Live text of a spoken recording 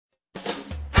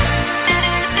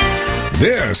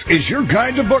This is your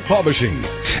guide to book publishing.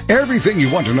 Everything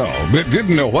you want to know but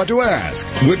didn't know what to ask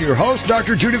with your host,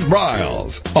 Dr. Judith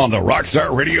Briles, on the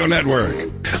Rockstar Radio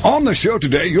Network. On the show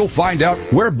today, you'll find out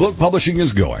where book publishing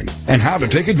is going and how to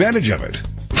take advantage of it.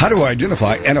 How to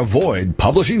identify and avoid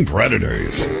publishing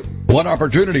predators. What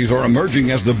opportunities are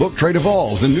emerging as the book trade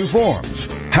evolves in new forms.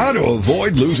 How to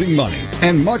avoid losing money,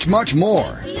 and much, much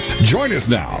more. Join us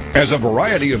now as a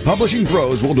variety of publishing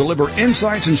pros will deliver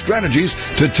insights and strategies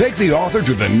to take the author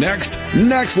to the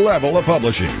next level of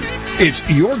publishing. It's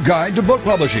your guide to book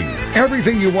publishing.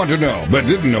 Everything you want to know but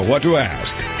didn't know what to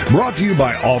ask. Brought to you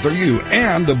by Author U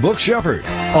and the Book Shepherd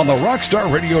on the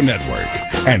Rockstar Radio Network.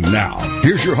 And now,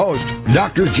 here's your host,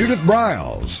 Dr. Judith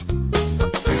Briles.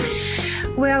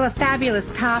 Well, a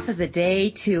fabulous top of the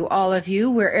day to all of you,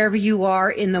 wherever you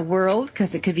are in the world,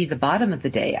 because it could be the bottom of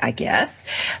the day, I guess.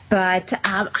 But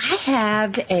I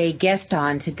have a guest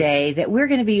on today that we're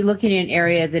going to be looking at an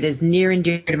area that is near and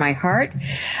dear to my heart.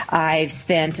 I've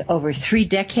spent over 3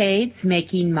 decades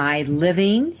making my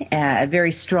living, a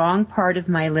very strong part of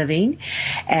my living,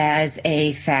 as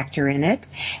a factor in it.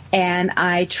 And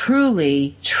I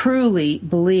truly, truly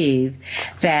believe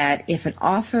that if an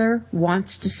author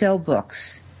wants to sell books,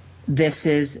 this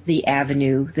is the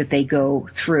avenue that they go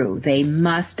through. They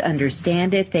must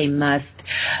understand it. They must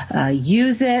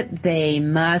use it. They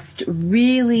must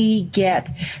really get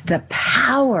the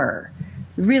power,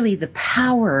 really the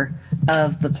power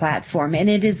of the platform. And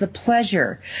it is a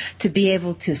pleasure to be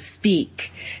able to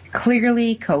speak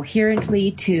clearly,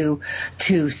 coherently, to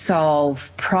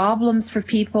solve problems for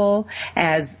people.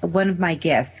 As one of my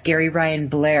guests, Gary Ryan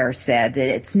Blair, said, that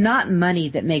it's not money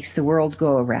that makes the world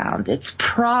go around, it's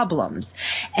problems.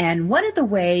 And one of the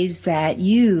ways that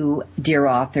you, dear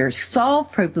authors,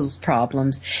 solve people's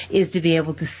problems is to be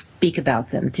able to speak about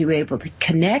them, to be able to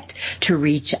connect, to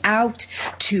reach out,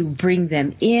 to bring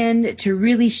them in, to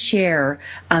really share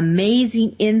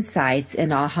amazing insights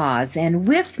and ahas. And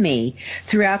with me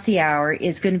throughout the hour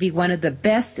is going to be one of the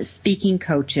best speaking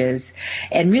coaches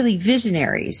and really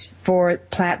visionaries for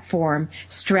platform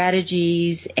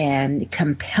strategies and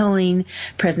compelling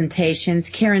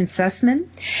presentations, Karen Susman.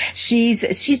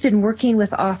 She's been working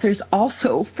with authors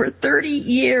also for 30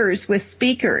 years with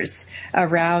speakers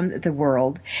around the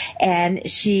world. And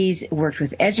she's worked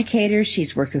with educators,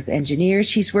 she's worked with engineers,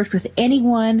 she's worked with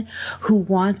anyone who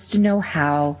wants to know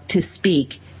how to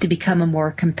speak to become a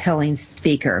more compelling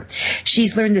speaker.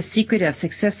 She's learned the secret of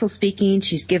successful speaking.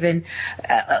 She's given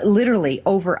literally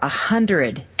over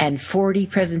 140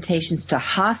 presentations to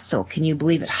hostile, can you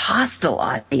believe it, hostile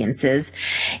audiences,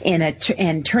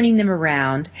 and turning them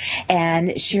around.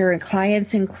 And her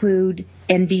clients include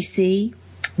NBC,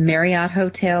 Marriott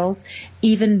Hotels,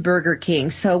 even Burger King.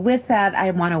 So with that,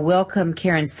 I want to welcome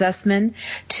Karen Susman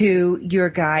to your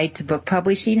guide to book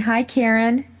publishing. Hi,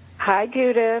 Karen. Hi,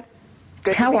 Judith.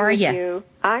 Good How to be are with you?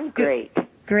 I'm great.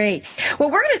 Great.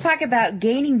 Well, we're going to talk about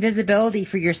gaining visibility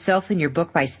for yourself in your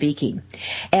book by speaking.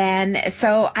 And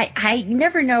so I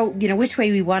never know, which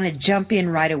way we want to jump in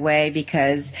right away,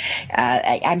 because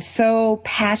I'm so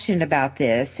passionate about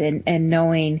this and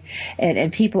knowing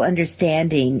and people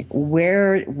understanding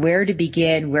where to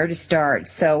begin, where to start.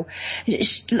 So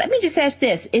let me just ask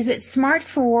this. Is it smart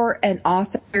for an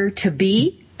author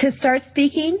to start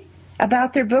speaking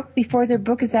about their book before their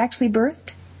book is actually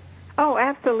birthed? Oh,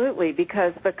 absolutely,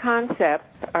 because the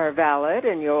concepts are valid,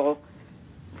 and you'll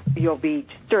be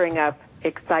stirring up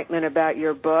excitement about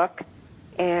your book.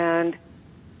 And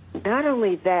not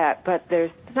only that, but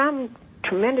there's some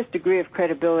tremendous degree of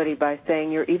credibility by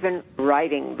saying you're even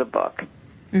writing the book,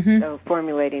 so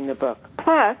formulating the book.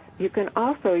 Plus, you can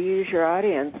also use your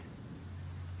audience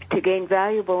to gain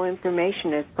valuable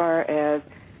information as far as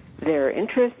their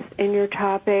interests in your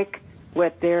topic,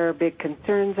 what their big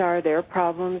concerns are, their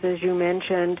problems, as you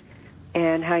mentioned,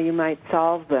 and how you might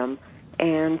solve them.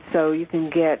 And so you can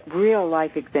get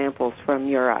real-life examples from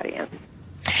your audience.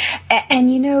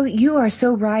 And you are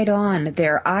so right on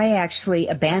there. I actually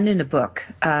abandoned a book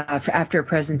after a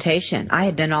presentation. I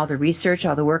had done all the research,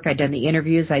 all the work. I'd done the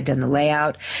interviews. I'd done the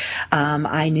layout.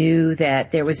 I knew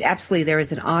that there was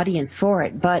an audience for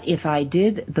it. But if I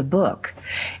did the book,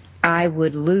 I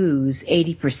would lose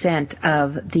 80%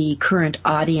 of the current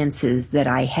audiences that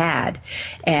I had.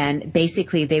 And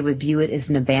basically they would view it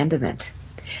as an abandonment.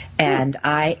 And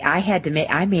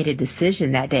I made a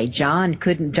decision that day. John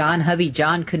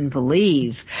couldn't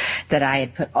believe that I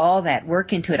had put all that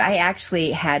work into it. I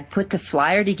actually had put the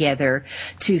flyer together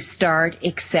to start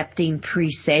accepting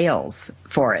pre-sales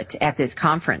for it at this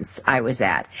conference I was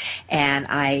at. And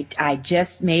I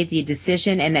just made the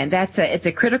decision, and it's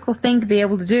a critical thing to be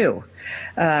able to do,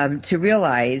 to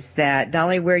realize that not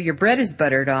only where your bread is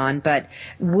buttered on, but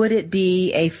would it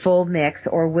be a full mix,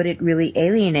 or would it really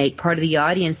alienate part of the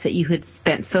audience that you had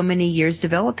spent so many years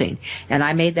developing? And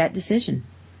I made that decision.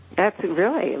 That's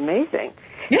really amazing.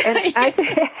 And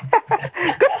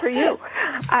good for you.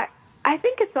 I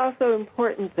think it's also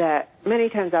important that many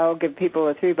times I will give people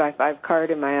a 3x5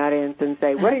 card in my audience and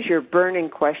say, what is your burning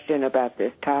question about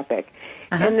this topic?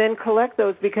 And then collect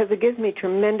those, because it gives me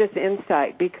tremendous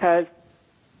insight, because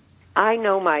I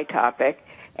know my topic,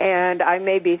 and I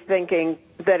may be thinking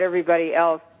that everybody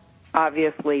else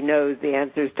obviously knows the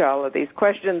answers to all of these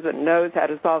questions and knows how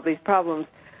to solve these problems,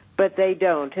 but they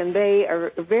don't. And they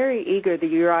are very eager,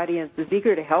 your audience is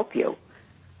eager to help you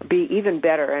be even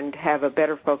better and have a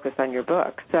better focus on your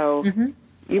book. So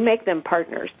you make them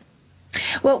partners.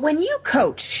 Well, when you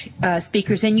coach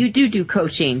speakers, and you do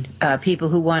coaching people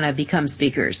who want to become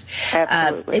speakers,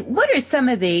 absolutely. What are some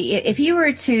of if you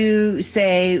were to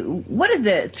say, what are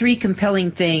the 3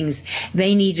 compelling things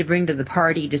they need to bring to the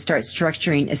party to start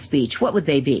structuring a speech, what would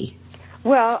they be?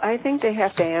 Well, I think they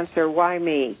have to answer, why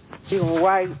me?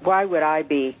 Why would I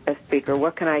be a speaker?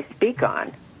 What can I speak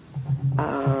on?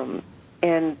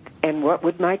 And what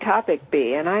would my topic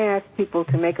be? And I ask people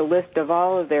to make a list of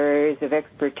all of their areas of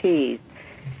expertise.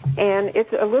 And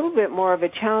it's a little bit more of a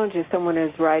challenge if someone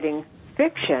is writing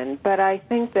fiction, but I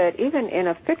think that even in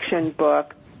a fiction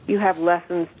book, you have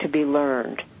lessons to be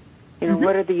learned. You know,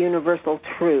 what are the universal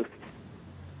truths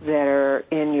that are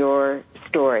in your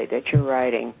story that you're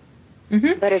writing?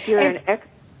 But if you're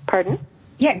pardon?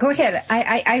 Yeah, go ahead.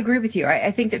 I agree with you.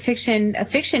 I think that fiction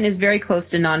is very close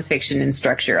to nonfiction in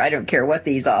structure. I don't care what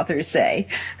these authors say.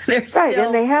 Right,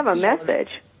 and they have a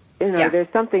message. You know,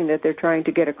 there's something that they're trying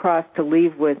to get across to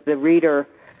leave with the reader,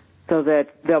 so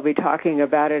that they'll be talking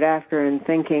about it after and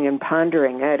thinking and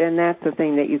pondering it, and that's the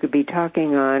thing that you could be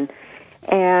talking on.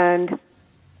 And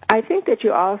I think that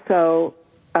you also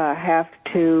have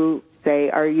to say,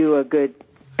 are you a good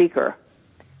speaker?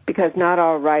 Because not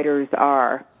all writers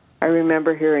are. I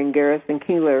remember hearing Garrison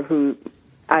Keillor, who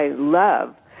I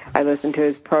love. I listen to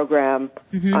his program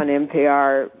on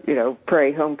NPR,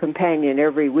 Prairie Home Companion,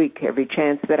 every week, every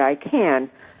chance that I can.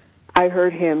 I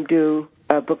heard him do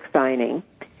a book signing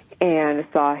and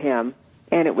saw him,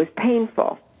 and it was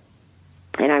painful.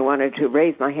 And I wanted to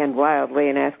raise my hand wildly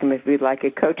and ask him if he'd like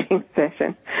a coaching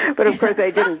session. But, of course,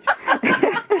 I didn't.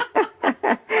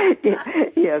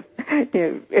 Yes.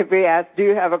 If he asked, do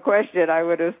you have a question, I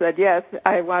would have said, yes,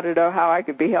 I want to know how I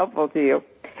could be helpful to you.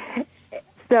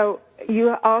 So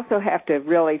you also have to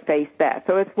really face that.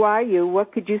 So it's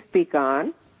what could you speak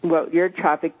on, what your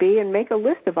topic be, and make a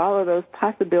list of all of those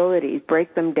possibilities,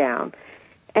 break them down.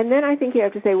 And then I think you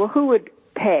have to say, well, who would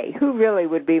pay? Who really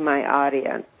would be my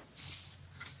audience?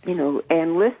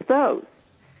 And list those.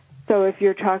 So if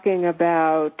you're talking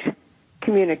about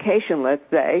communication, let's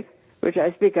say, which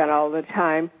I speak on all the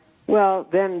time, well,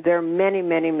 then there are many,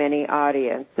 many, many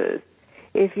audiences.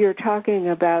 If you're talking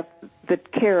about the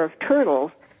care of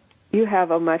turtles, you have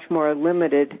a much more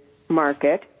limited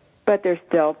market, but there's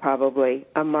still probably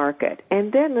a market.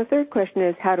 And then the third question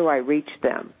is, how do I reach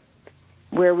them?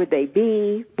 Where would they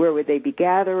be? Where would they be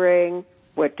gathering?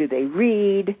 What do they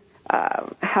read?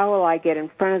 How will I get in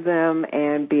front of them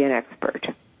and be an expert?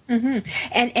 And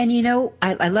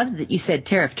I love that you said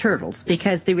tariff turtles,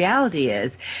 because the reality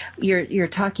is you're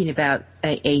talking about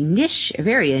a niche,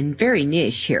 very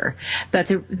niche here, but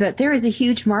there is a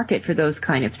huge market for those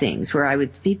kind of things, where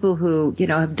people who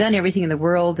have done everything in the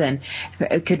world, and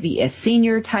it could be a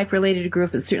senior type related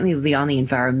group, it certainly would be on the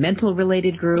environmental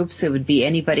related groups, it would be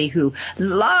anybody who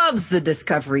loves the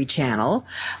Discovery Channel.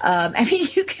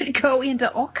 You could go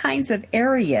into all kinds of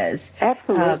areas,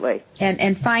 absolutely,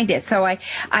 and find it. So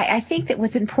I think that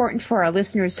what's important for our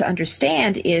listeners to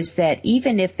understand is that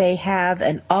even if they have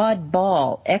an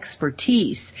oddball expertise,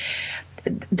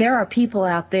 there are people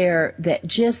out there that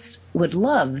just would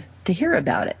love to hear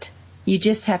about it. You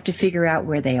just have to figure out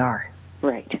where they are.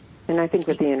 Right. And I think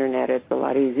with the Internet, it's a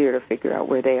lot easier to figure out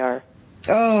where they are.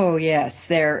 Oh, yes,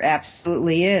 there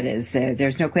absolutely it is.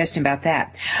 There's no question about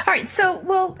that. All right, so,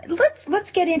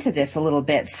 let's get into this a little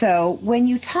bit. So when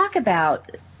you talk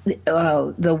about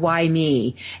the why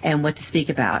me and what to speak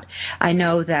about. I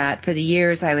know that for the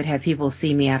years I would have people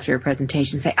see me after a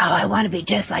presentation say, oh, I want to be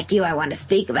just like you. I want to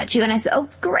speak about you. And I said, oh,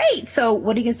 great. So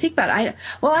what are you going to speak about? I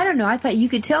don't know. I thought you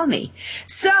could tell me.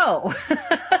 So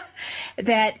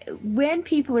that when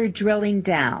people are drilling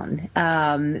down,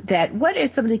 that what are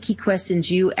some of the key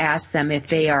questions you ask them if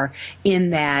they are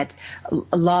in that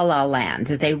la land,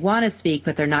 that they want to speak,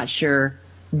 but they're not sure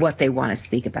what they want to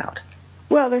speak about?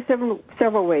 Well, there's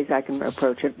several ways I can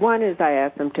approach it. One is I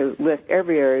ask them to list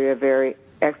every area of their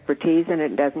expertise, and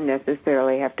it doesn't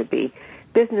necessarily have to be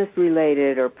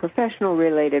business-related or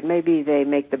professional-related. Maybe they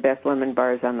make the best lemon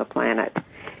bars on the planet.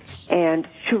 And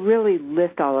to really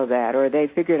list all of that, or they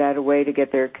figured out a way to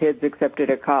get their kids accepted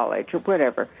at college, or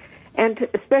whatever. And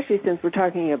especially since we're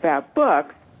talking about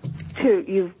books,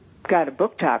 you've got a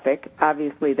book topic.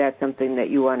 Obviously, that's something that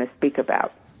you want to speak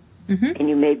about. Mm-hmm. And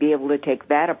you may be able to take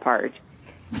that apart.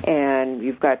 And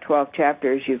you've got 12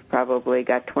 chapters. You've probably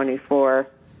got 24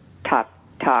 top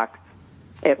talks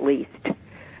at least.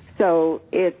 So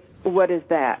what is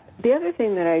that? The other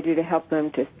thing that I do to help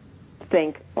them to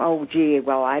think, oh, gee,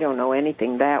 well, I don't know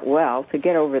anything that well, to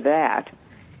get over that,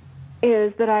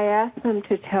 is that I ask them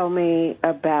to tell me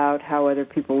about how other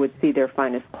people would see their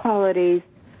finest qualities,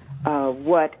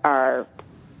 what are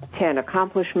 10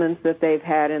 accomplishments that they've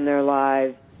had in their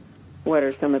lives, what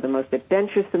are some of the most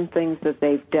adventuresome things that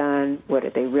they've done, what are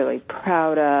they really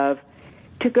proud of,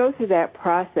 to go through that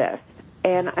process.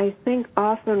 And I think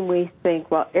often we think,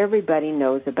 well, everybody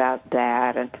knows about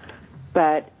that,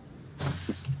 but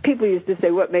people used to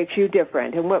say, what makes you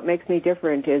different? And what makes me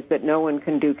different is that no one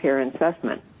can do Karen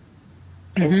Susman.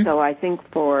 Mm-hmm. And so I think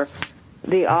for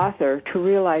the author to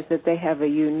realize that they have a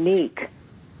unique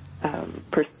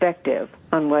perspective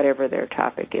on whatever their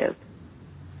topic is,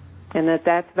 and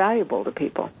that's valuable to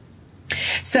people.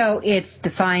 So it's to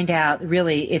find out,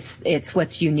 really, it's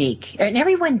what's unique. And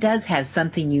everyone does have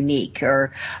something unique.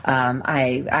 Or John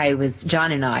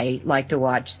and I like to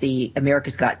watch the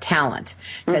America's Got Talent,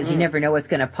 because you never know what's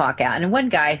going to pop out. And one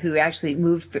guy who actually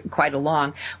moved quite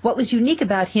along, what was unique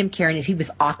about him, Karen, is he was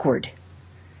awkward.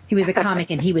 He was a comic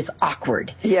and he was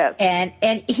awkward. Yes.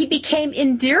 And he became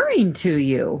endearing to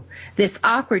you, this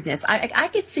awkwardness. I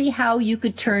could see how you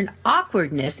could turn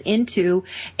awkwardness into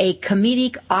a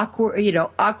comedic,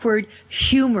 awkward,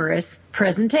 humorous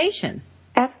presentation.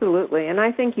 Absolutely. And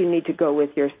I think you need to go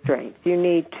with your strengths. You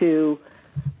need to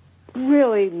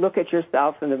really look at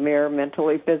yourself in the mirror,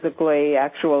 mentally, physically,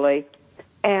 actually,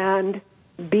 and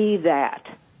be that.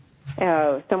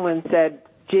 Someone said,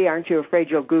 gee, aren't you afraid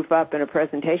you'll goof up in a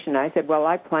presentation? I said, well,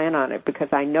 I plan on it because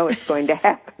I know it's going to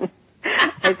happen.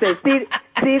 I said,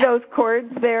 see those cords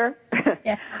there?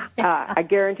 Yeah. I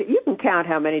guarantee you can count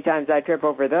how many times I trip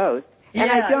over those.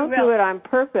 And I don't do it on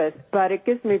purpose, but it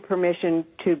gives me permission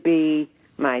to be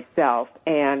myself,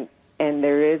 and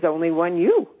there is only one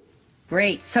you.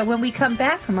 Great. So when we come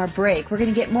back from our break, we're going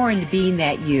to get more into being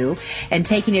that you and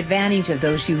taking advantage of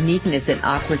those uniqueness and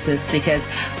awkwardness, because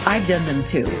I've done them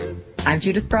too. I'm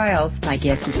Judith Briles. My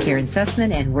guest is Karen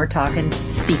Susman, and we're talking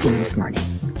speaking this morning.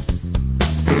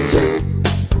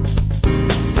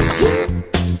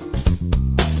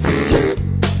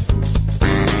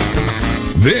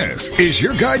 This is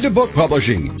your guide to book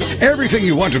publishing. Everything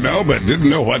you want to know but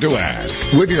didn't know what to ask.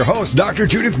 With your host, Dr.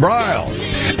 Judith Briles.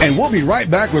 And we'll be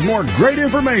right back with more great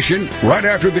information right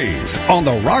after these on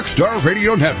the Rockstar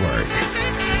Radio Network.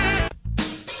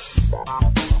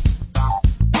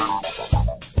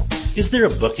 Is there a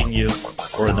book in you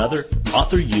or another?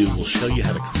 Author U will show you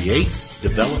how to create,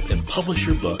 develop, and publish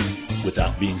your book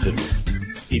without being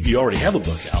hoodwinked. If you already have a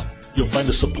book out, you'll find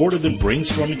a supportive and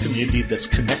brainstorming community that's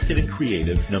connected and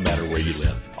creative no matter where you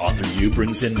live. Author U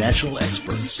brings in national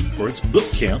experts for its book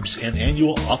camps and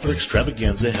annual author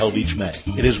extravaganza held each May.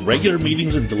 It has regular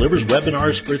meetings and delivers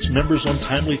webinars for its members on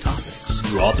timely topics.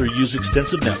 Through Author U's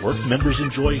extensive network, members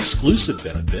enjoy exclusive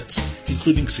benefits,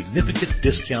 including significant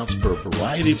discounts for a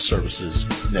variety of services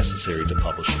necessary to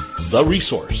publishing. The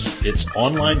Resource, its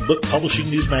online book publishing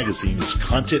news magazine, is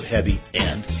content-heavy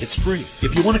and it's free.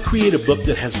 If you want to create a book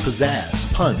that has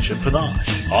pizzazz, punch, and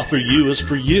panache, Author U is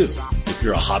for you. If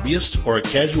you're a hobbyist or a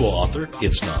casual author,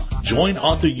 it's not. Join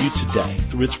Author U today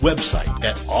through its website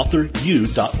at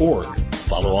authoru.org.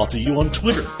 Follow Author U on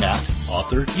Twitter at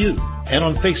AuthorU and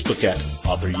on Facebook at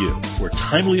Author U, where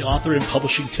timely author and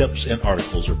publishing tips and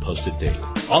articles are posted daily.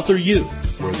 Author U,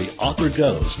 where the author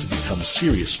goes to become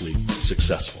seriously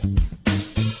successful.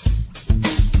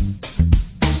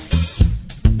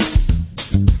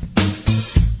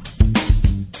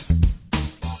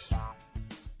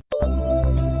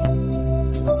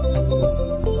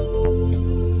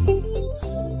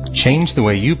 Change the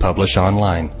way you publish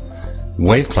online.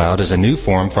 WaveCloud is a new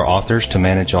form for authors to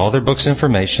manage all their books'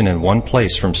 information in one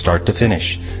place from start to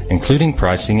finish, including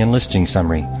pricing and listing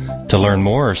summary. To learn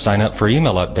more or sign up for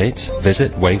email updates,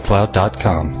 visit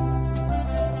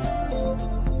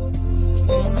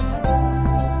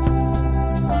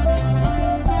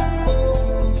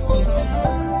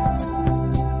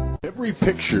Every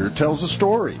picture tells a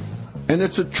story. And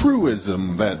it's a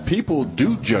truism that people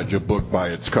do judge a book by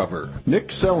its cover. Nick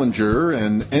Sellinger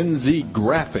and NZ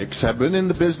Graphics have been in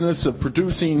the business of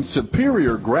producing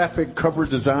superior graphic cover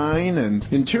design and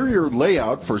interior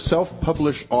layout for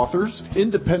self-published authors,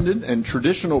 independent and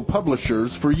traditional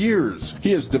publishers for years.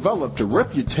 He has developed a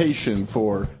reputation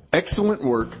for excellent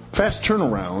work, fast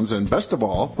turnarounds, and best of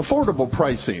all, affordable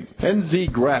pricing.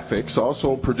 NZ Graphics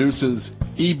also produces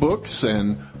ebooks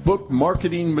and book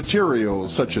marketing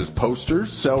materials such as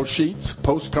posters, sell sheets,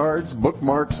 postcards,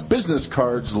 bookmarks, business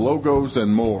cards, logos,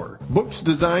 and more. Books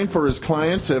designed for his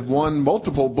clients have won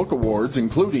multiple book awards,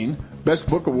 including Best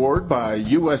Book Award by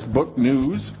U.S. Book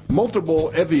News,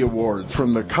 multiple Evie Awards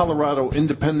from the Colorado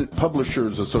Independent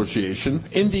Publishers Association,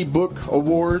 Indie Book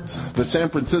Awards, the San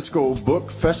Francisco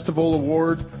Book Festival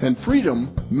Award, and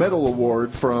Freedom Medal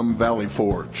Award from Valley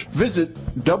Forge. Visit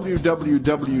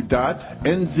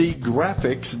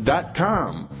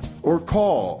www.nzgraphics.com or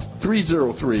call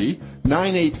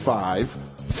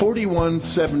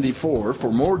 303-985-4174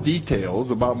 for more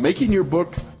details about making your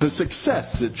book the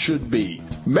success it should be.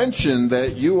 Mention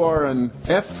that you are an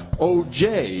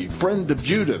FOJ, friend of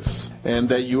Judith's, and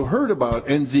that you heard about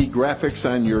NZ Graphics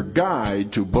on your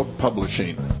guide to book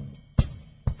publishing.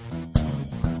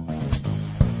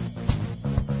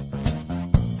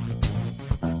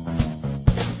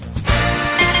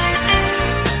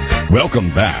 Welcome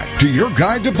back to your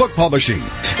guide to book publishing.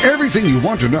 Everything you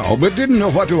want to know but didn't know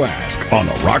what to ask on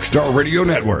the Rockstar Radio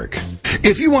Network.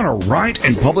 If you want to write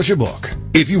and publish a book,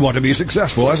 if you want to be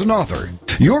successful as an author,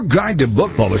 your guide to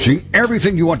book publishing,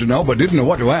 everything you want to know but didn't know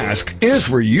what to ask, is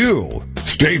for you.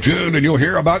 Stay tuned and you'll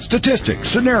hear about statistics,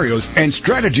 scenarios, and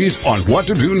strategies on what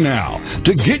to do now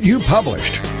to get you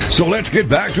published. So let's get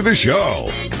back to the show.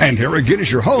 And here again is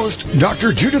your host,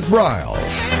 Dr. Judith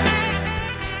Briles.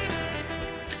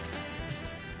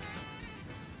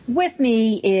 With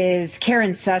me is Karen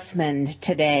Susman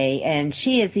today, and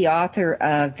she is the author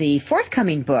of the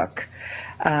forthcoming book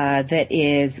that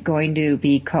is going to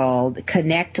be called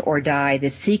Connect or Die, The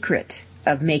Secret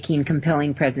of Making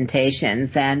Compelling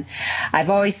Presentations. And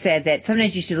I've always said that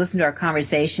sometimes you should listen to our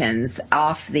conversations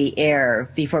off the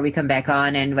air before we come back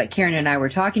on. And what Karen and I were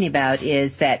talking about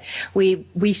is that we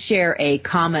share a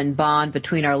common bond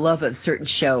between our love of certain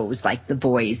shows like The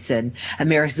Voice and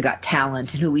America's Got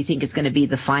Talent, and who we think is going to be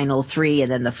the final three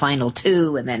and then the final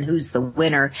two and then who's the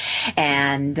winner,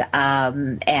 and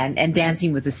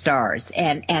Dancing with the Stars.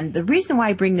 And the reason why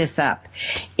I bring this up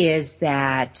is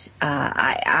that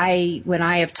when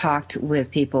I have talked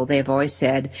with people, they've always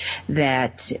said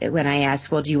that when I ask,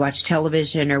 well, do you watch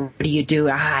television or what do you do?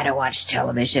 I don't watch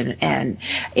television. And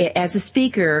as a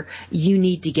speaker, you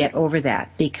need to get over that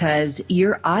because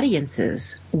your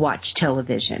audiences watch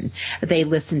television. They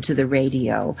listen to the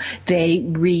radio. They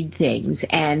read things.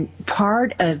 And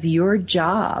part of your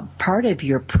job, part of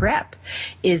your prep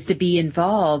is to be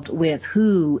involved with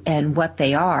who and what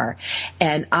they are.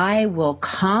 And I will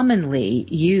commonly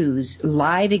use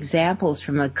live examples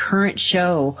from a current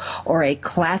show or a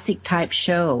classic type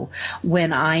show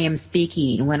when I am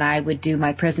speaking, when I would do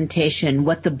my presentation,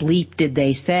 what the bleep did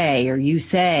they say or you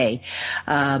say.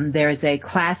 There's a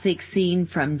classic scene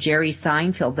from Jerry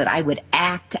Seinfeld that I would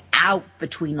act out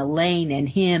between Elaine and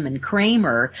him and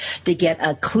Kramer to get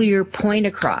a clear point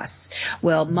across.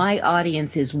 Well, my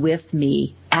audience is with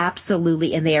me.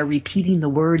 Absolutely. And they are repeating the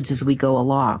words as we go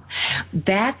along.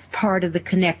 That's part of the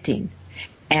connecting.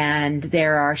 And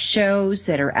there are shows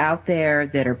that are out there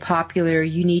that are popular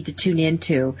you need to tune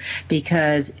into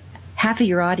because half of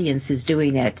your audience is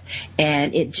doing it,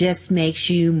 and it just makes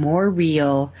you more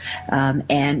real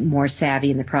and more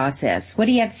savvy in the process. What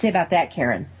do you have to say about that,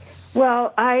 Karen?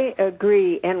 Well, I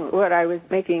agree, and what I was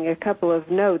making a couple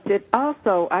of notes, it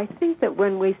also, I think that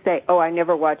when we say, oh, I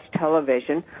never watch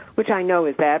television, which I know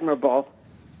is admirable,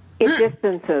 it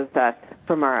distances us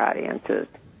from our audiences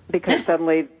because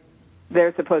suddenly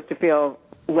they're supposed to feel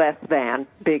less than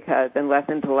and less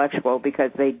intellectual because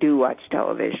they do watch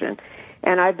television.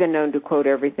 And I've been known to quote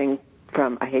everything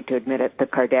from, I hate to admit it, the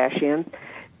Kardashians,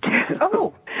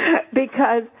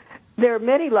 because there are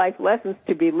many life lessons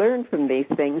to be learned from these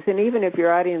things. And even if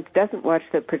your audience doesn't watch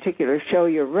the particular show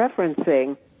you're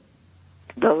referencing,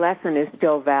 the lesson is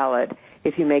still valid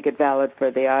if you make it valid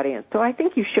for the audience. So I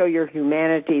think you show your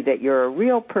humanity, that you're a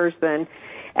real person,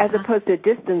 as opposed to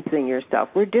distancing yourself.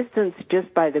 We're distanced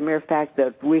just by the mere fact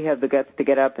that we have the guts to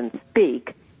get up and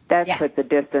speak. That puts a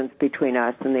distance between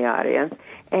us and the audience.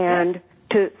 And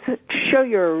to show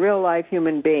you're a real-life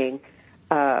human being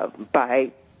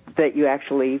by that you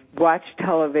actually watch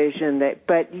television,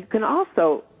 but you can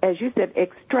also, as you said,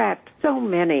 extract so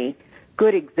many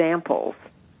good examples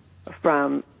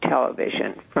from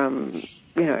television, from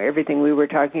everything we were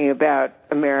talking about,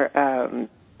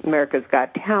 America's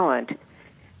Got Talent.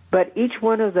 But each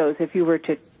one of those, if you were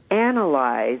to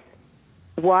analyze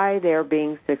why they're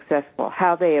being successful,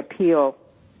 how they appeal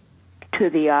to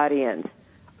the audience,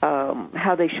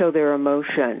 how they show their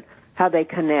emotion, how they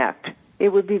connect, it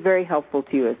would be very helpful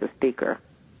to you as a speaker.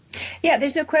 Yeah,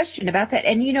 there's no question about that.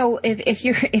 And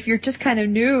if you're just kind of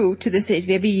new to this,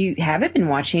 maybe you haven't been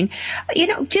watching,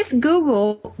 just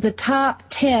Google the top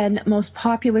 10 most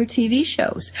popular TV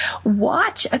shows.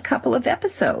 Watch a couple of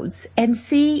episodes and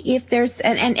see if there's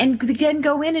and then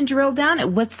go in and drill down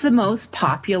at what's the most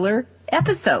popular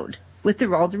episode with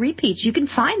all the repeats. You can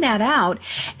find that out,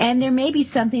 and there may be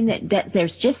something that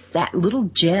there's just that little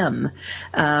gem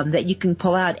that you can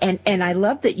pull out. And I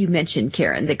love that you mentioned,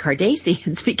 Karen, the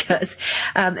Kardashians, because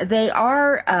they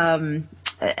are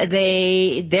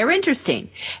they're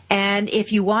interesting. And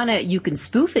if you want to, you can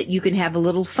spoof it. You can have a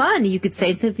little fun. You could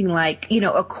say something like,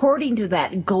 according to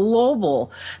that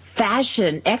global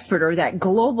fashion expert or that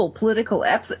global political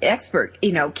expert,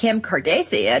 Kim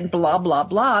Kardashian, blah, blah,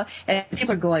 blah. And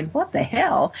people are going, what the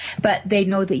hell? But they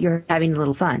know that you're having a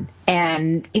little fun.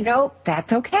 And,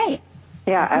 that's okay.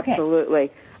 Yeah, that's okay. Absolutely.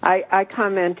 I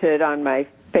commented on my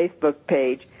Facebook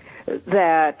page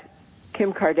that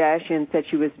Kim Kardashian said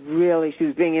she was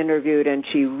being interviewed, and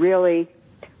she really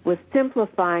was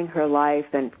simplifying her life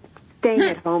and staying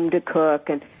at home to cook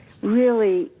and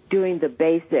really doing the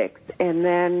basics. And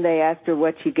then they asked her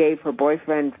what she gave her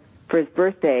boyfriend for his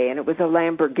birthday, and it was a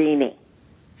Lamborghini.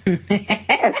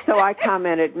 And so I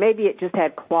commented, maybe it just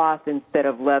had cloth instead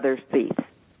of leather seats.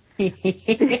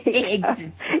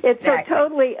 It's so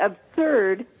totally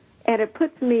absurd, and it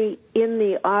puts me in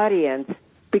the audience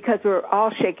because we're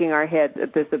all shaking our heads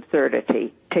at this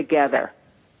absurdity together.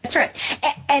 That's right.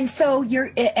 And so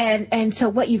so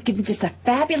what you've given just a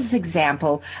fabulous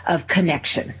example of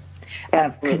connection.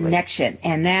 Absolutely. Of connection,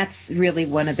 and that's really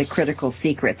one of the critical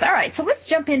secrets. All right, so let's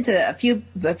jump into a few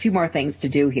more things to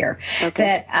do here. Okay.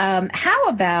 That how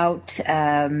about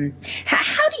how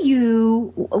do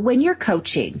you, when you're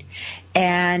coaching,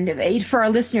 and for our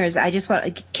listeners, I just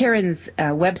want Karen's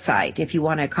website, if you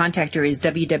want to contact her, is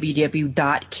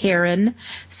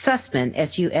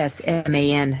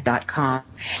www.KarenSusman.com.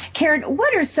 Karen,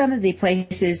 what are some of the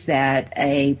places that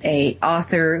a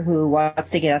author who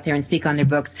wants to get out there and speak on their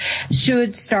books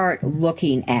should start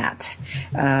looking at?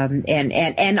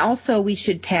 And also we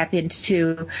should tap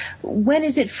into, when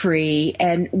is it free,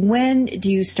 and when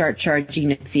do you start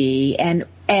charging a fee, and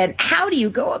how do you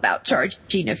go about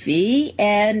charging a fee,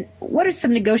 and what are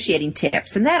some negotiating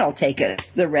tips? And that'll take us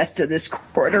the rest of this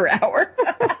quarter hour.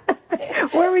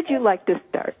 Where would you like to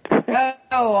start?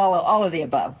 All of the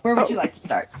above. Where would you like to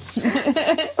start?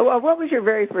 Well, what was your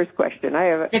very first question?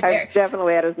 I've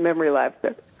definitely had a memory lapse.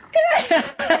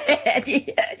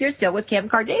 You're still with Kim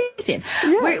Kardashian.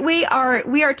 Yeah. We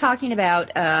are talking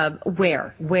about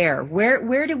where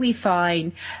do we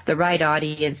find the right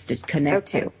audience to connect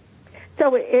to?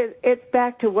 So it's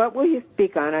back to what will you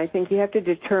speak on. I think you have to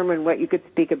determine what you could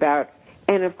speak about,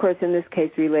 and of course in this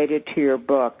case related to your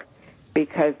book,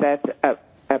 because that's a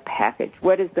package.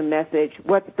 What is the message?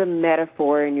 What's the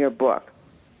metaphor in your book?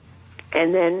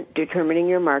 And then determining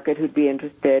your market who'd be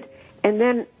interested. And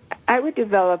then I would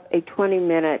develop a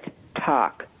 20-minute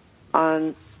talk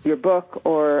on your book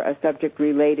or a subject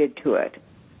related to it.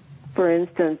 For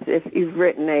instance, if you've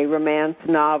written a romance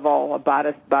novel, a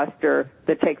bodice buster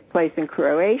that takes place in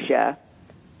Croatia,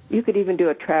 you could even do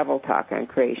a travel talk on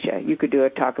Croatia. You could do a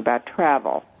talk about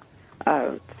travel.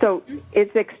 So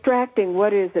it's extracting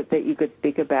what is it that you could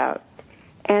speak about.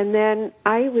 And then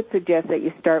I would suggest that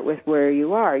you start with where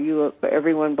you are.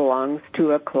 Everyone belongs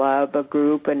to a club, a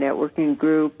group, a networking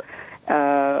group,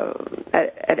 an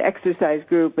exercise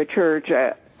group, a church,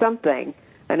 something,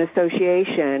 an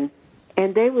association,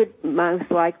 and they would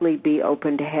most likely be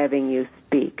open to having you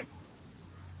speak.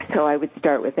 So I would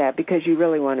start with that because you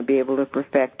really want to be able to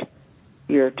perfect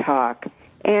your talk.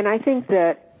 And I think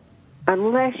that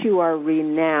unless you are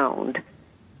renowned,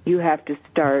 you have to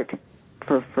start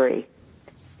for free.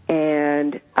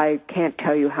 And I can't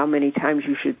tell you how many times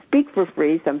you should speak for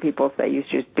free. Some people say you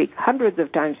should speak hundreds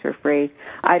of times for free.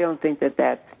 I don't think that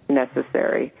that's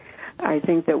necessary. I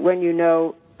think that when you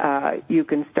know you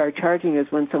can start charging is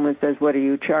when someone says, what do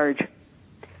you charge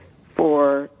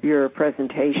for your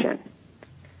presentation?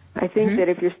 I think that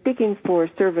if you're speaking for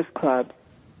service clubs,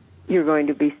 you're going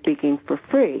to be speaking for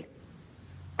free.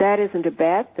 That isn't a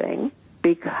bad thing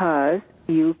because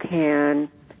you can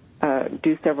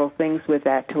do several things with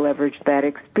that to leverage that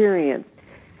experience.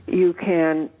 You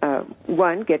can,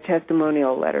 one, get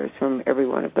testimonial letters from every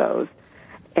one of those,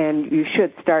 and you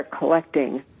should start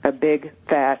collecting a big,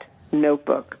 fat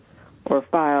notebook or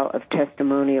file of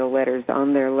testimonial letters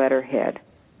on their letterhead,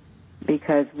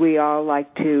 because we all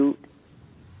like to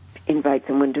invite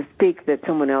someone to speak that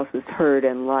someone else has heard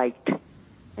and liked.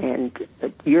 And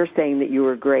you're saying that you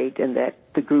were great and that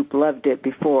the group loved it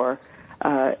before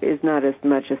is not as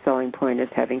much a selling point as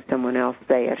having someone else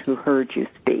say it who heard you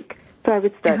speak. So I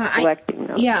would start collecting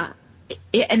those. Yeah.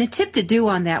 And a tip to do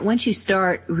on that, once you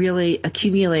start really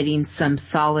accumulating some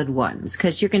solid ones,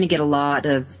 because you're going to get a lot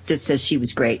of this says she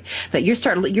was great, but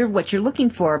what you're looking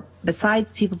for,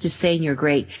 besides people just saying you're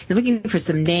great, you're looking for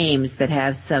some names that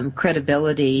have some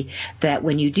credibility, that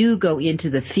when you do go into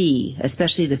the fee,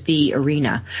 especially the fee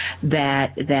arena,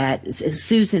 that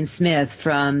Susan Smith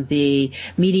from the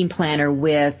meeting planner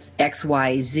with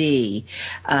XYZ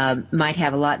might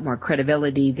have a lot more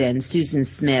credibility than Susan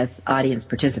Smith, audience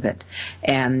participant.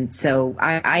 And so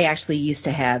I actually used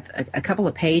to have a couple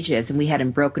of pages, and we had them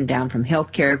broken down from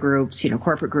healthcare groups,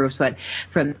 corporate groups, but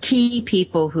from key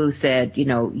people who said,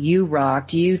 you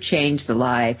rocked, you changed the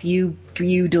life, you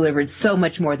delivered so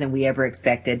much more than we ever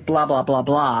expected, blah, blah, blah,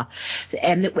 blah.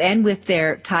 And with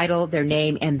their title, their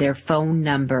name, and their phone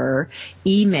number,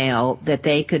 email that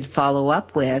they could follow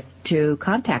up with to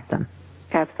contact them.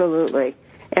 Absolutely.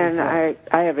 And I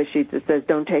have a sheet that says,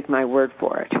 don't take my word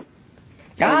for it.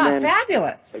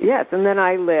 Fabulous. Yes, and then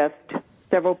I list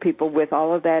several people with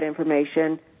all of that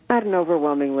information, not an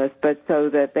overwhelming list, but so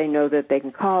that they know that they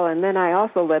can call. And then I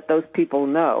also let those people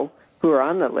know who are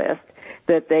on the list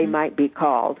that they might be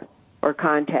called or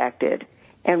contacted.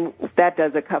 And that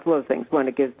does a couple of things. One,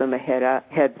 it gives them a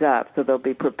heads up so they'll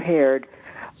be prepared.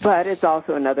 But it's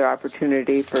also another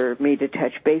opportunity for me to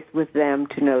touch base with them,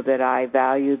 to know that I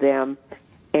value them,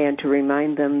 and to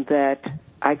remind them that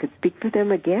I could speak for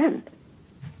them again.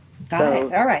 Got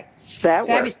it. All right. That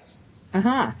works.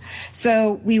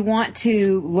 So we want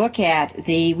to look at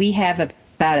we have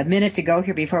about a minute to go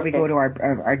here before we go to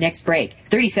our next break.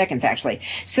 30 seconds, actually.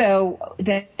 So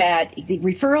that the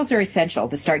referrals are essential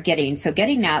to start getting. So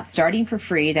getting out, starting for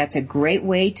free, that's a great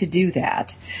way to do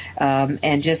that.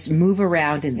 And just move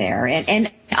around in there.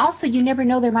 And also, you never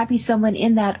know, there might be someone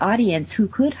in that audience who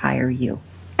could hire you.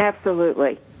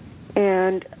 Absolutely.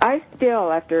 And I still,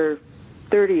 after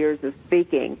 30 years of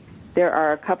speaking, there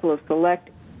are a couple of select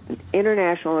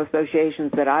international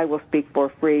associations that I will speak for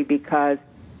free because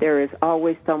there is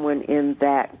always someone in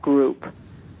that group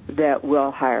that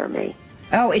will hire me.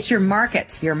 Oh, it's your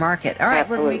market. All right,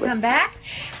 Absolutely. when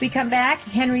we come back,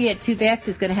 Henriette Two Vets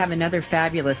is going to have another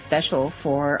fabulous special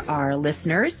for our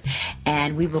listeners,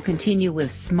 and we will continue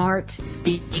with smart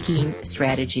speaking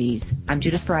strategies. I'm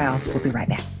Judith Briles. We'll be right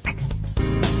back.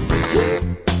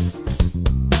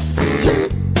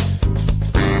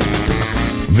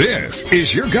 This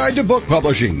is your guide to book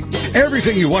publishing.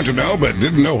 Everything you want to know but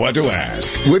didn't know what to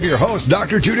ask. With your host,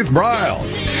 Dr. Judith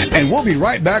Briles. And we'll be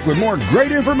right back with more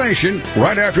great information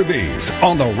right after these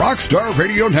on the Rockstar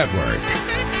Radio Network.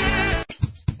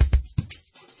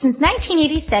 Since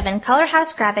 1987, Color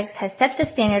House Graphics has set the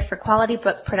standard for quality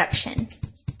book production.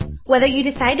 Whether you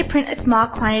decide to print a small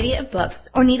quantity of books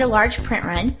or need a large print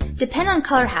run, depend on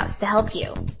Color House to help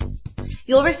you.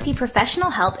 You'll receive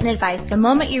professional help and advice the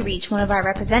moment you reach one of our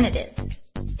representatives.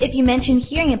 If you mention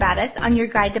hearing about us on your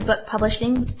guide to book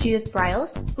publishing with Judith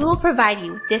Briles, we will provide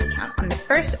you with a discount on the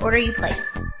first order you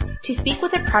place. To speak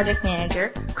with a project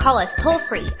manager, call us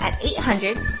toll-free at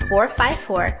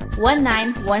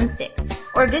 800-454-1916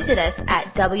 or visit us at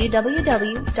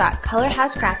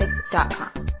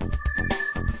www.colorhousegraphics.com.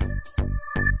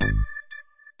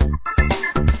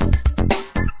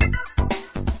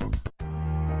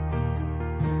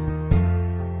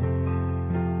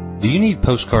 Do you need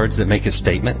postcards that make a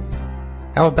statement?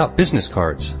 How about business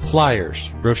cards,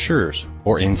 flyers, brochures,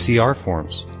 or NCR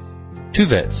forms? Two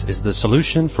Vets is the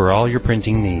solution for all your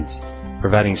printing needs.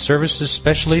 Providing services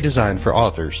specially designed for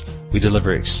authors, we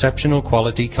deliver exceptional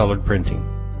quality colored printing.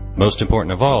 Most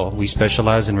important of all, we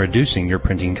specialize in reducing your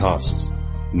printing costs.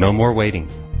 No more waiting.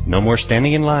 No more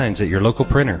standing in lines at your local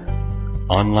printer.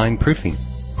 Online proofing.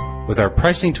 With our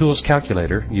Pricing Tools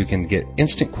calculator, you can get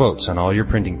instant quotes on all your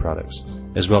printing products,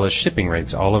 as well as shipping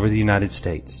rates all over the United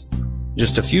States.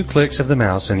 Just a few clicks of the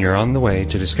mouse and you're on the way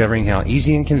to discovering how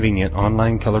easy and convenient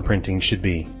online color printing should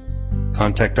be.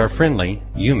 Contact our friendly,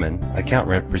 human account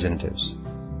representatives.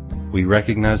 We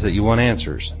recognize that you want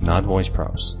answers, not voice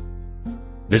prompts.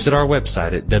 Visit our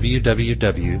website at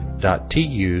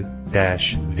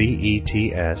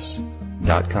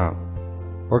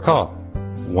www.tu-vets.com or call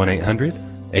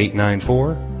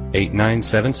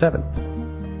 1-800-894-8977.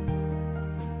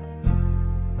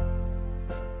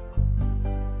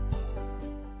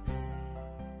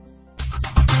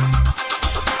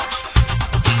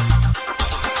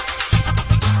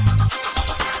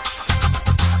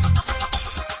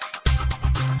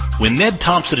 When Ned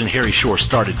Thompson and Harry Shore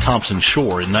started Thompson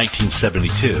Shore in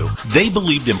 1972, they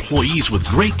believed employees with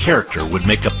great character would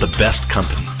make up the best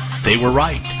company. They were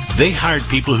right. They hired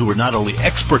people who were not only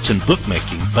experts in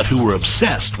bookmaking, but who were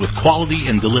obsessed with quality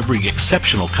and delivering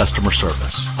exceptional customer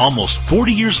service. Almost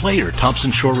 40 years later,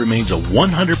 Thompson Shore remains a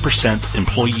 100%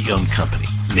 employee-owned company.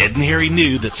 Ned and Harry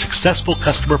knew that successful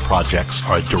customer projects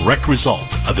are a direct result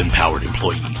of empowered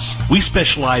employees. We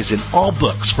specialize in all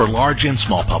books for large and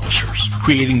small publishers.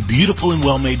 Creating beautiful and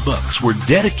well-made books, we're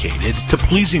dedicated to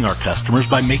pleasing our customers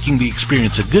by making the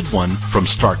experience a good one from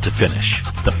start to finish.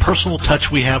 The personal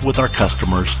touch we have with our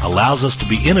customers allows us to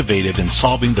be innovative in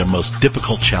solving their most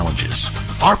difficult challenges.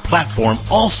 Our platform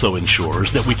also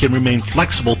ensures that we can remain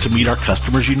flexible to meet our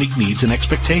customers' unique needs and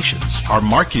expectations. Our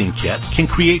marketing kit can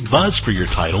create buzz for your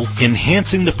title,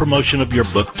 enhancing the promotion of your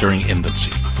book during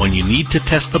infancy. When you need to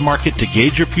test the market to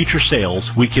gauge your future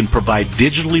sales, we can provide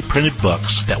digitally printed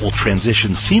books that will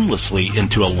transition seamlessly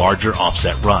into a larger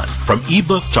offset run. From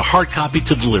ebook to hard copy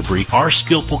to delivery, our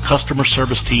skillful customer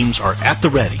service teams are at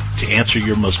the ready to answer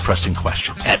your most pressing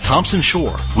question. At Thompson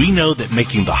Shore, we know that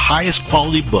making the highest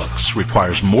quality books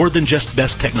requires more than just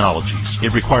best technologies.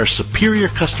 It requires superior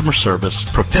customer service,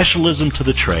 professionalism to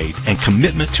the trade, and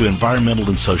commitment to environmental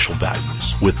and social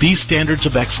values. With these standards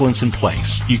of excellence in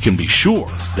place, you can be sure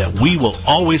that we will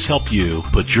always help you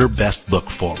put your best book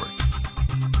forward.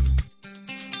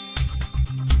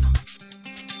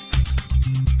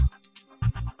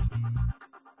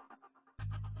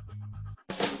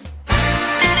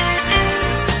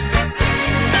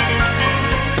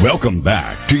 Welcome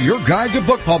back to your guide to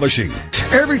book publishing.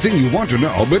 Everything you want to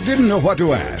know but didn't know what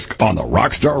to ask on the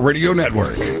Rockstar Radio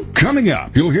Network. Coming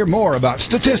up, you'll hear more about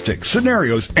statistics,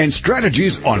 scenarios, and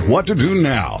strategies on what to do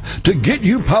now to get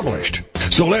you published.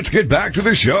 So let's get back to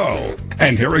the show.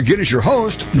 And here again is your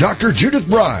host, Dr. Judith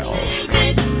Briles.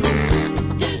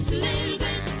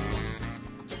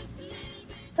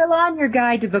 Well, on your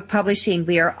guide to book publishing,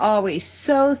 we are always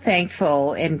so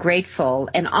thankful and grateful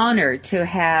and honored to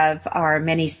have our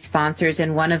many sponsors,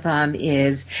 and one of them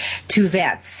is Two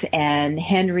Vets. And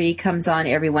Henry comes on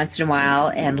every once in a while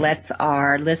and lets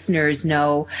our listeners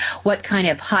know what kind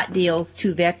of hot deals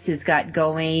Two Vets has got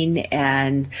going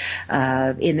and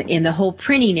in the whole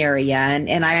printing area.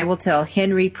 And I will tell,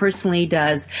 Henry personally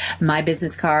does my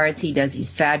business cards. He does these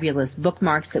fabulous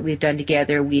bookmarks that we've done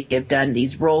together. We have done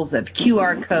these rolls of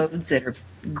QR codes that are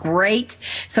great.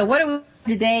 So what are we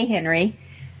today, Henry?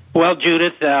 Well,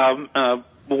 Judith,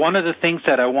 one of the things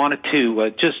that I wanted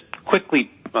to just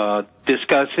quickly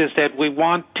discuss is that we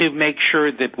want to make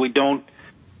sure that we don't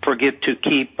forget to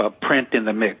keep print in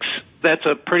the mix. That's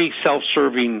a pretty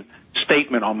self-serving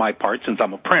statement on my part since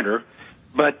I'm a printer,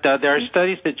 but there are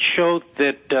studies that show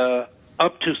that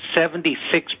up to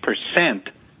 76%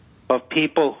 of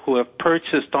people who have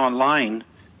purchased online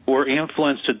were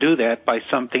influenced to do that by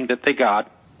something that they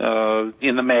got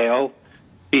in the mail,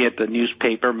 be it the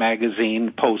newspaper,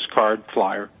 magazine, postcard,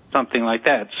 flyer, something like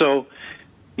that. So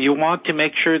you want to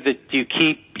make sure that you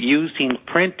keep using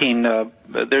printing.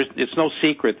 It's no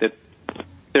secret that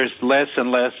there's less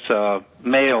and less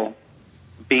mail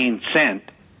being sent,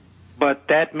 but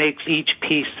that makes each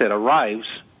piece that arrives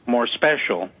more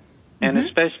special. And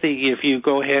especially if you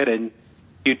go ahead and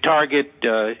you target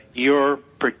your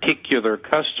particular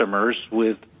customers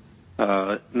with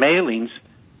mailings,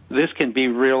 this can be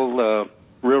real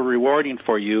rewarding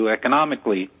for you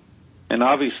economically. And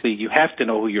obviously, you have to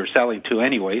know who you're selling to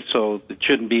anyway, so it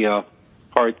shouldn't be a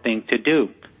hard thing to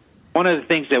do. One of the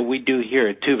things that we do here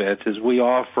at Two Vets is we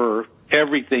offer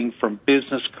everything from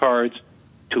business cards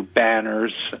to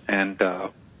banners and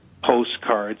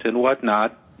postcards and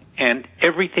whatnot, and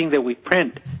everything that we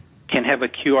print can have a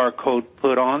QR code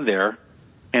put on there,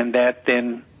 and that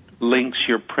then links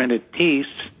your printed piece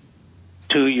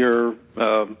to your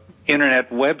internet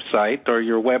website or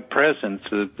your web presence,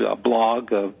 a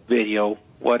blog, a video,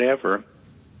 whatever.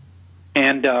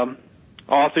 And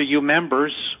Author U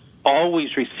members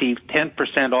always receive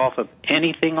 10% off of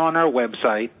anything on our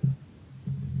website,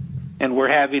 and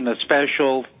we're having a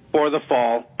special for the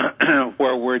fall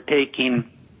where we're taking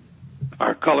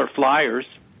our color flyers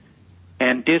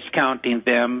and discounting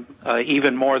them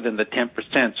even more than the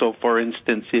 10%. So, for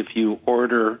instance, if you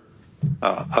order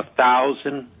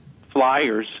 1,000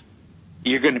 flyers,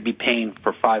 you're going to be paying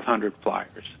for 500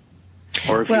 flyers.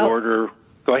 Or if you order,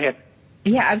 go ahead.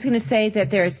 Yeah, I was going to say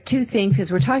that there's two things,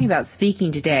 because we're talking about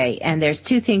speaking today, and there's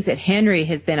two things that Henry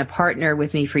has been a partner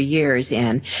with me for years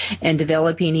in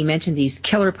developing. He mentioned these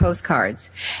killer postcards.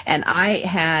 And I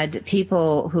had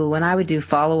people who, when I would do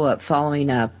following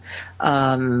up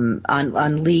on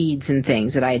leads and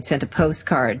things, that I had sent a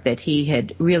postcard that he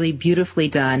had really beautifully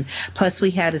done. Plus,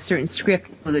 we had a certain script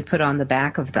we would put on the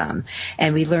back of them.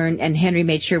 And we learned, and Henry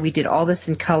made sure we did all this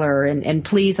in color. And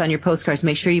please, on your postcards,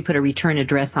 make sure you put a return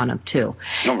address on them, too.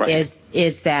 Right.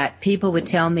 Is that people would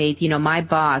tell me, my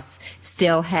boss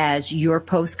still has your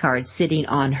postcard sitting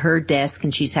on her desk,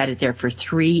 and she's had it there for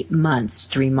 3 months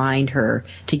to remind her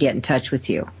to get in touch with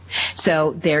you.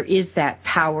 So there is that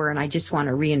power, and I just want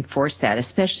to reinforce that,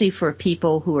 especially for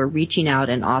people who are reaching out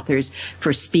and authors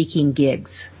for speaking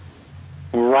gigs.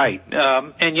 Right.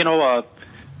 And,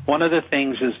 one of the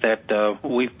things is that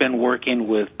we've been working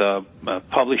with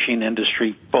publishing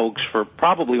industry folks for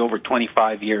probably over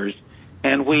 25 years,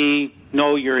 and we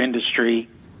know your industry,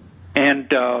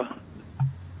 and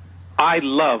I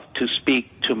love to speak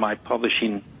to my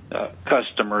publishing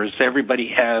customers. Everybody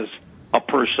has a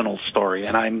personal story,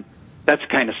 and that's the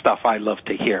kind of stuff I love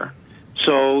to hear.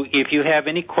 So if you have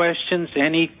any questions,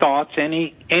 any thoughts,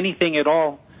 anything at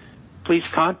all, please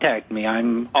contact me.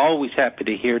 I'm always happy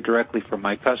to hear directly from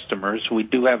my customers. We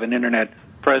do have an internet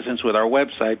presence with our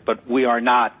website, but we are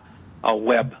not a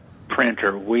web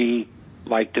printer. We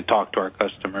like to talk to our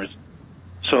customers.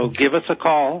 So give us a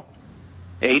call,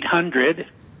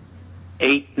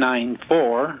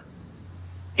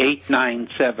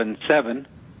 800-894-8977,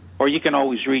 or you can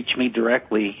always reach me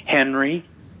directly,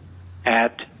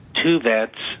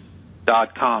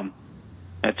 henry@twovets.com.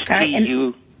 That's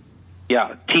TU.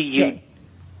 Yeah,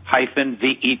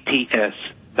 TU-VETS.com.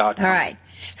 All right.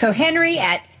 So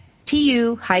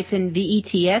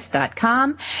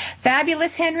Henry@TU-VETS.com.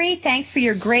 Fabulous, Henry. Thanks for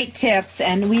your great tips.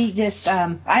 And we just,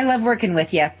 I love working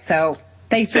with you. So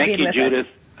thanks for being with us. Thank you, Judith.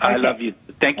 I love you.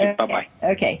 Thank you. Okay. Bye-bye.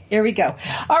 Okay, here we go.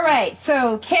 All right,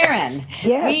 so Karen,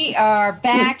 Yes. We are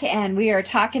back and we are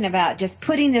talking about just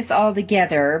putting this all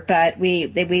together, but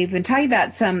we've been talking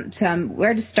about some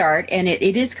where to start, and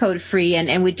it is code free.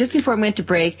 And we just before we went to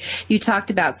break, you talked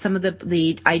about some of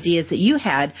the ideas that you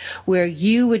had where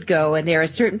you would go, and there are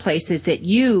certain places that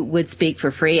you would speak for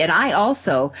free. And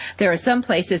there are some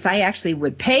places I actually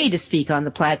would pay to speak on the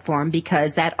platform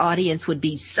because that audience would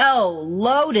be so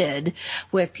loaded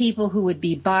with people who would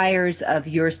be buyers of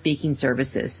your speaking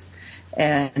services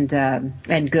and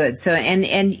goods. So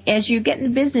and as you get in the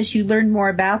business, you learn more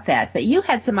about that. But you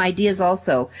had some ideas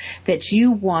also that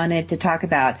you wanted to talk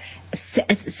about,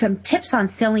 some tips on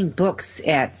selling books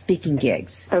at speaking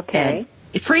gigs. Okay.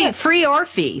 And free or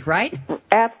fee, right?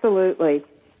 Absolutely.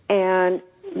 And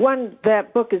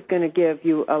that book is going to give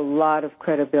you a lot of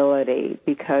credibility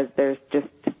because there's just,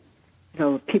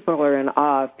 people are in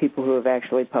awe of people who have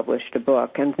actually published a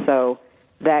book. And so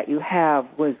that you have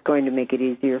was going to make it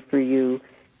easier for you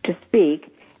to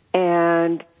speak.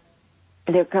 And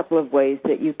there are a couple of ways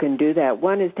that you can do that.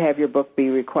 One is to have your book be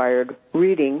required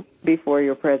reading before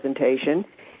your presentation.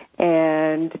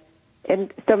 And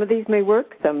some of these may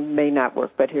work, some may not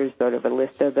work, but here's sort of a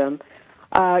list of them.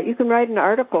 You can write an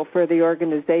article for the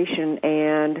organization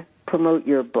and promote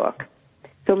your book.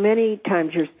 So many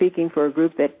times you're speaking for a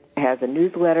group that has a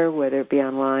newsletter, whether it be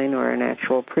online or an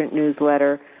actual print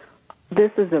newsletter.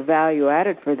 This is a value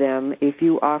added for them if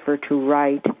you offer to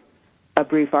write a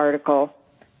brief article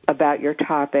about your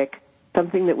topic,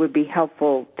 something that would be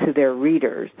helpful to their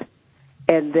readers.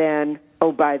 And then,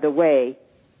 by the way,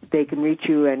 they can reach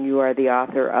you and you are the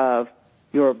author of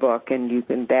your book, and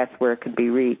that's where it can be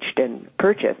reached and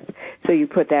purchased. So you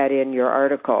put that in your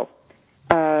article.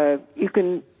 You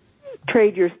can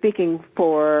trade your speaking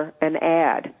for an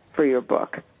ad for your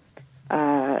book.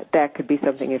 That could be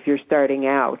something if you're starting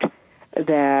out,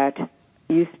 that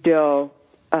you still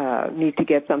need to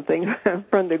get something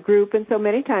from the group. And so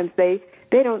many times they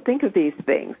don't think of these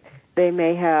things. They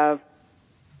may have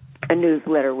a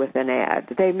newsletter with an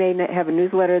ad. They may have a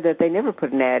newsletter that they never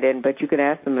put an ad in, but you can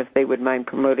ask them if they would mind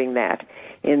promoting that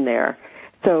in there.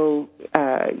 So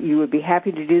you would be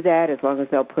happy to do that as long as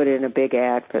they'll put in a big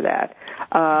ad for that.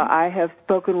 I have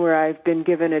spoken where I've been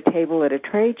given a table at a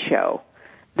trade show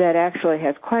that actually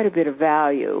has quite a bit of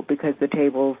value because the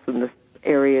tables and the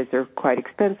areas are quite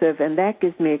expensive, and that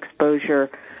gives me exposure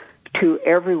to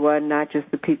everyone, not just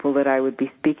the people that I would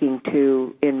be speaking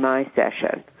to in my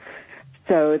session.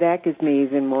 So that gives me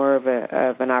even more of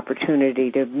an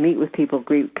opportunity to meet with people,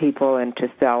 greet people, and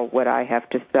to sell what I have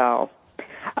to sell.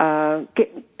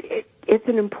 It's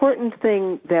an important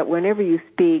thing that whenever you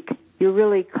speak, you're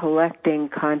really collecting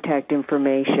contact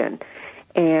information.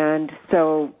 And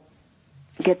so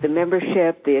get the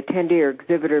membership, the attendee or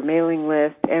exhibitor mailing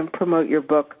list, and promote your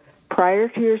book prior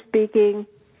to your speaking.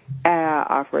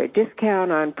 Offer a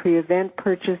discount on pre-event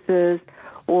purchases,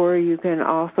 or you can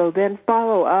also then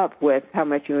follow up with how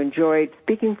much you enjoyed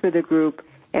speaking for the group,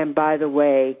 and by the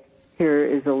way, here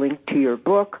is a link to your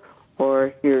book,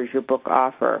 or here's your book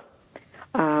offer.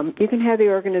 You can have the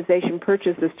organization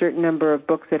purchase a certain number of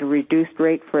books at a reduced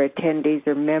rate for attendees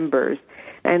or members,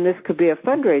 and this could be a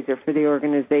fundraiser for the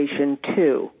organization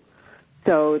too.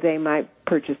 So they might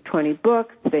purchase 20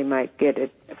 books, they might get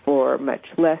it for much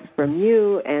less from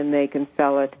you, and they can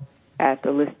sell it at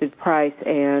the listed price,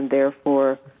 and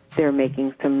therefore they're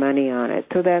making some money on it.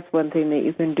 So that's one thing that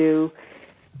you can do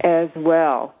as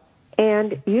well.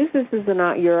 And use this as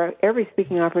your every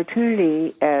speaking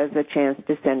opportunity as a chance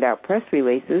to send out press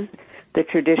releases, the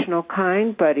traditional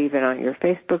kind, but even on your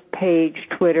Facebook page,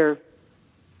 Twitter,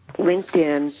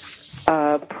 LinkedIn,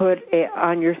 put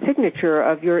on your signature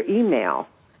of your email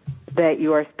that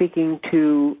you are speaking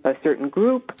to a certain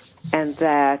group and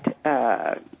that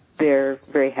they're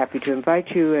very happy to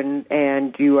invite you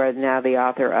and you are now the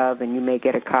author of, and you may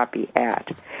get a copy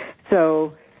at.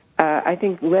 So I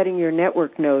think letting your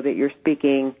network know that you're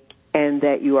speaking and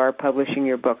that you are publishing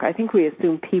your book. I think we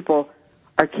assume people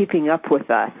are keeping up with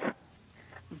us,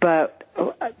 but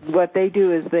what they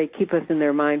do is they keep us in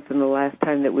their mind from the last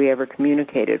time that we ever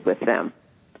communicated with them.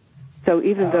 So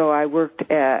even though I worked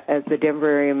as the Denver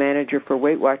area manager for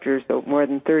Weight Watchers more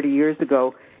than 30 years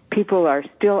ago, people are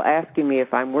still asking me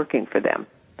if I'm working for them.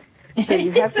 So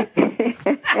you have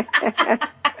to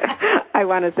I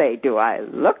want to say, do I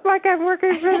look like I'm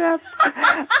working for them?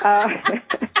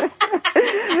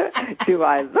 Do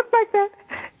I look like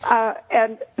that?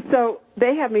 And so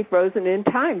they have me frozen in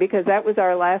time because that was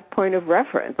our last point of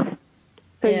reference.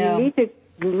 So you need to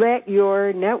let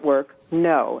your network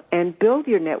know and build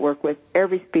your network with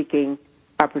every speaking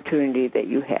opportunity that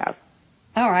you have.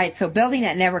 All right, so building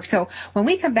that network. So when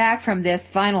we come back from this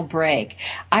final break,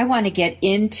 I want to get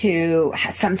into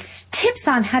some tips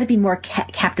on how to be more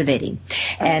captivating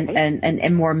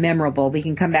and more memorable. We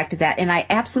can come back to that. And I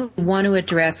absolutely want to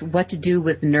address what to do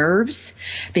with nerves,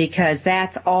 because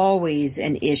that's always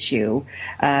an issue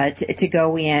to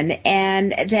go in.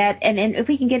 And if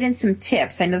we can get in some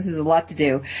tips, I know this is a lot to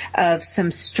do, of some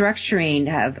structuring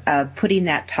of putting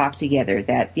that talk together,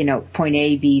 that, point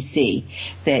A, B, C,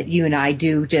 that you and I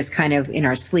do just kind of in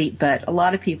our sleep, but a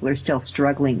lot of people are still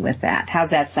struggling with that. How's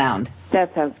that sound?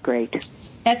 That sounds great.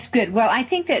 That's good. Well, I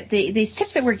think that these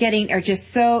tips that we're getting are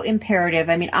just so imperative.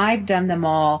 I mean, I've done them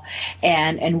all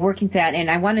and working that. And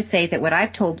I want to say that what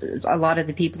I've told a lot of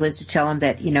the people is to tell them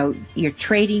that, you're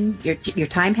trading, your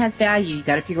time has value. You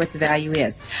got to figure what the value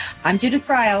is. I'm Judith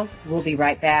Briles. We'll be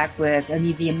right back with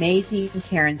the amazing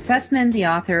Karen Susman, the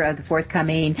author of the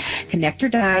forthcoming Connect or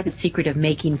Die, The Secret of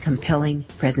Making Compelling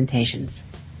Presentations.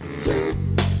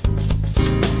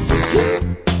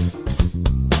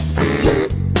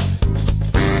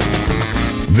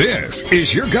 This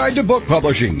is your guide to book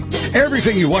publishing.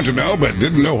 Everything you want to know but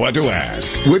didn't know what to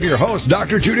ask. With your host,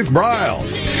 Dr. Judith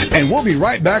Briles. And we'll be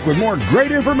right back with more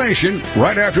great information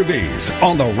right after these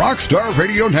on the Rockstar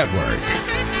Radio Network.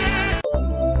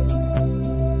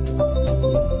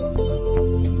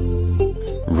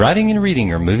 Writing and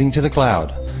reading are moving to the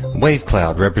cloud.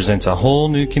 WaveCloud represents a whole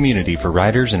new community for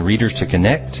writers and readers to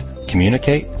connect,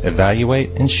 communicate,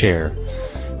 evaluate, and share.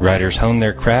 Writers hone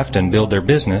their craft and build their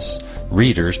business.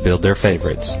 Readers build their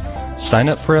favorites. Sign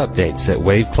up for updates at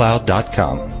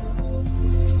wavecloud.com.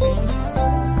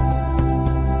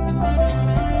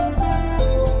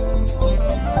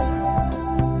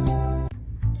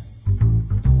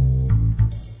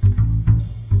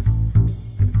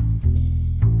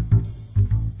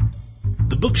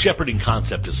 The book shepherding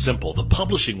concept is simple. The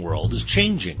publishing world is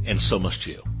changing, and so must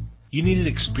you. You need an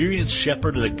experienced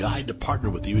shepherd and a guide to partner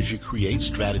with you as you create,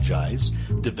 strategize,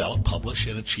 develop, publish,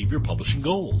 and achieve your publishing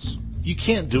goals. You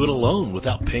can't do it alone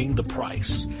without paying the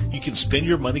price. You can spend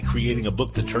your money creating a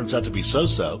book that turns out to be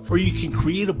so-so, or you can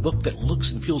create a book that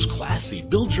looks and feels classy,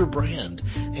 builds your brand,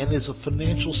 and is a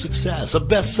financial success, a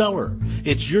bestseller.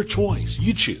 It's your choice.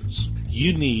 You choose.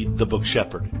 You need the book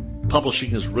shepherd.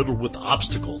 Publishing is riddled with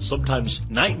obstacles, sometimes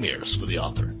nightmares for the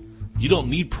author. You don't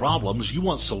need problems, you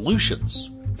want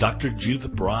solutions. Dr.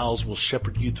 Judith Briles will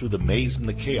shepherd you through the maze and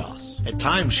the chaos. At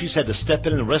times, she's had to step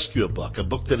in and rescue a book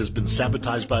that has been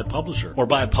sabotaged by a publisher, or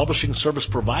by a publishing service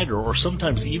provider, or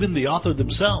sometimes even the author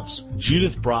themselves.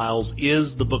 Judith Briles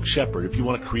is the book shepherd if you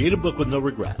want to create a book with no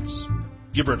regrets.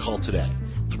 Give her a call today,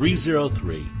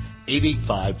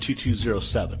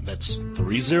 303-885-2207. That's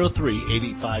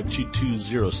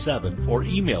 303-885-2207, or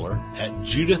email her at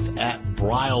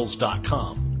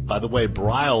judith@briles.com. By the way,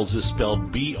 Briles is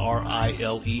spelled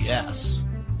B-R-I-L-E-S.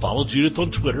 Follow Judith on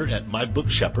Twitter at My Book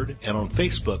Shepherd and on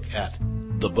Facebook at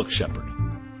The Book Shepherd.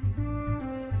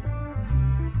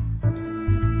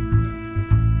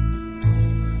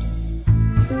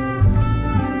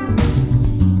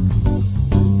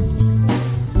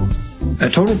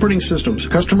 At Total Printing Systems,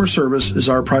 customer service is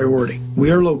our priority.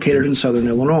 We are located in Southern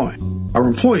Illinois. Our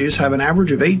employees have an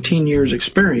average of 18 years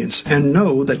experience and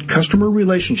know that customer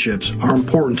relationships are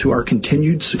important to our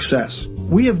continued success.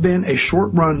 We have been a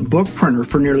short-run book printer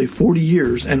for nearly 40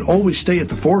 years and always stay at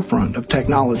the forefront of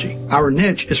technology. Our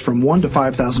niche is from 1 to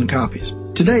 5,000 copies.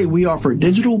 Today, we offer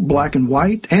digital, black and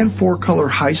white, and 4-color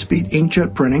high-speed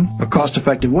inkjet printing, a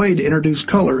cost-effective way to introduce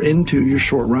color into your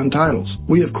short-run titles.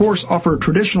 We, of course, offer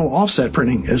traditional offset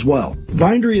printing as well.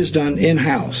 Bindery is done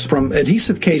in-house, from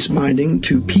adhesive case binding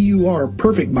to PUR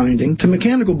perfect binding to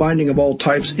mechanical binding of all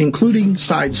types, including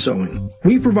side sewing.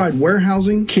 We provide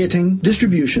warehousing, kitting,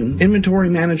 distribution, inventory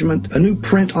management, a new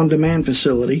print-on-demand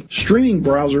facility, streaming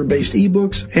browser-based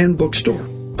ebooks, and bookstore.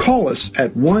 Call us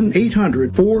at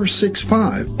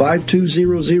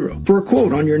 1-800-465-5200 for a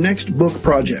quote on your next book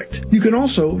project. You can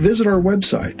also visit our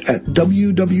website at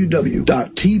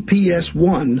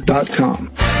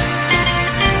www.tps1.com.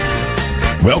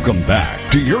 Welcome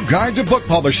back to your guide to book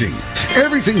publishing.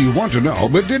 Everything you want to know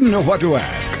but didn't know what to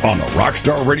ask on the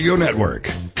Rockstar Radio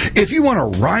Network. If you want to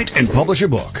write and publish a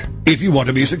book, if you want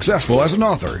to be successful as an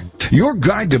author, your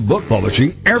guide to book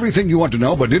publishing, everything you want to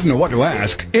know but didn't know what to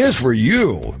ask, is for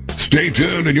you. Stay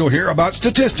tuned and you'll hear about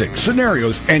statistics,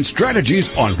 scenarios, and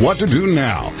strategies on what to do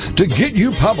now to get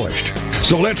you published.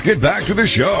 So let's get back to the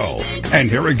show. And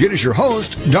here again is your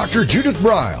host, Dr. Judith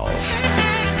Briles.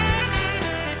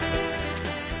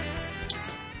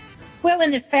 Well,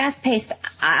 in this fast-paced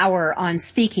hour on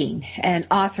speaking and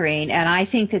authoring, and I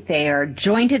think that they are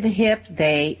joined at the hip.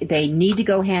 They need to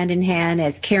go hand in hand.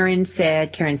 As Karen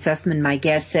said, Karen Susman, my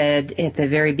guest, said at the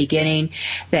very beginning,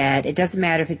 that it doesn't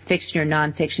matter if it's fiction or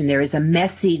nonfiction, there is a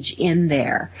message in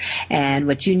there. And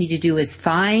what you need to do is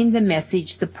find the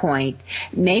message, the point,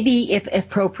 maybe, if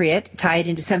appropriate, tie it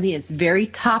into something that's very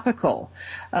topical,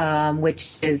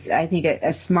 which is, I think,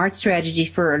 a smart strategy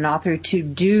for an author to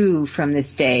do from the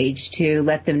stage, to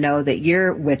let them know that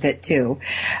you're with it too,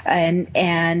 and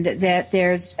that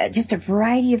there's just a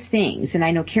variety of things. And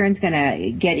I know Karen's going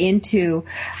to get into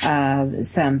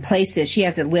some places. She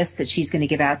has a list that she's going to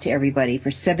give out to everybody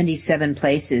for 77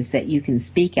 places that you can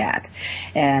speak at.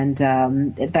 And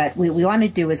but what we want to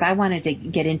do is, I wanted to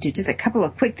get into just a couple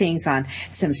of quick things on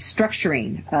some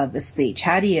structuring of a speech.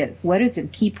 What are the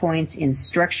key points in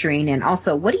structuring, and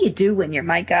also what do you do when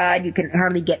my God, you can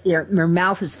hardly get your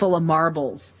mouth is full of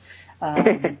marbles.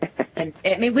 And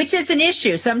I mean, which is an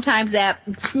issue. Sometimes that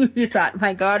you thought,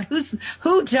 my God,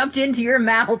 who jumped into your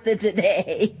mouth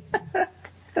today?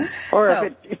 Or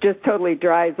if it just totally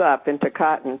dries up into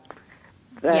cotton.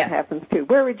 That happens too.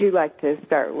 Where would you like to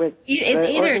start with?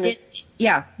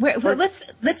 Well,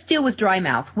 let's deal with dry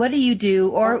mouth. What do you do,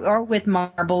 or with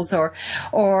marbles, or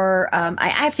I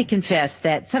have to confess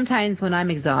that sometimes when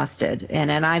I'm exhausted,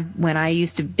 when I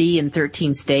used to be in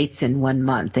 13 states in 1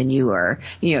 month, and you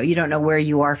don't know where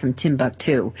you are from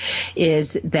Timbuktu,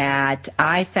 is that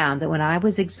I found that when I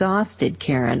was exhausted,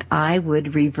 Karen, I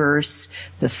would reverse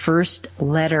the first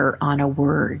letter on a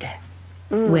word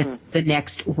with the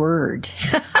next word.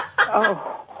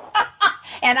 Oh.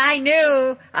 And I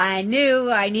knew I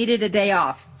needed a day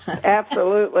off.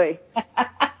 Absolutely. All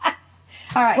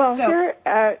right. Well, here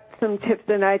are some tips,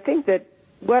 and I think that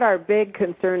what our big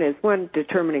concern is, one,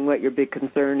 determining what your big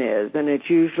concern is, and it's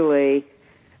usually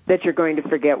that you're going to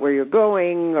forget where you're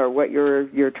going, or what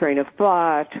your train of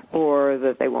thought, or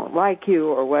that they won't like you,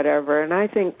 or whatever. And I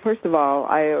think, first of all,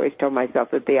 I always tell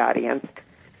myself that the audience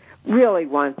really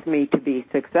wants me to be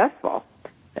successful.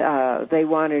 They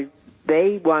want a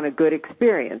good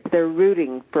experience. They're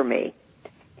rooting for me.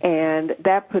 And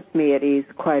that puts me at ease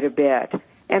quite a bit.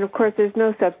 And, of course, there's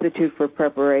no substitute for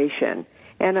preparation.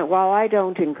 And while I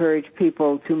don't encourage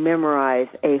people to memorize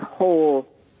a whole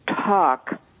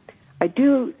talk, I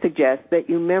do suggest that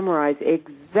you memorize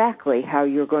exactly how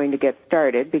you're going to get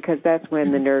started, because that's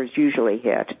when the nerves usually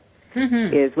hit.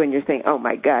 is when you're saying, oh,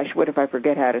 my gosh, what if I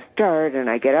forget how to start, and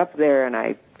I get up there and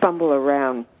I fumble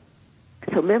around.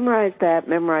 So memorize that,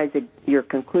 memorize your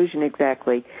conclusion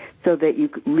exactly, so that you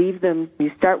leave them,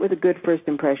 you start with a good first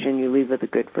impression, you leave with a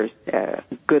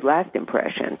good last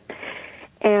impression.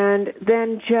 And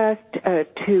then just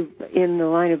in the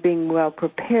line of being well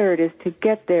prepared is to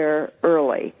get there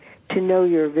early, to know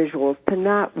your visuals, to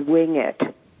not wing it,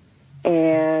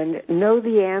 and know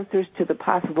the answers to the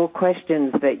possible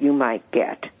questions that you might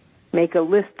get. Make a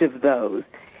list of those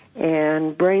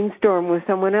and brainstorm with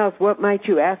someone else. What might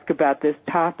you ask about this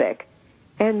topic?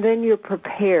 And then you're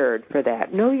prepared for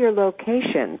that. Know your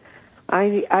location.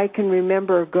 I can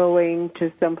remember going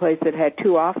to some place that had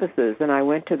 2 offices, and I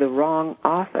went to the wrong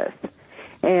office.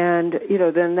 And,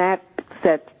 then that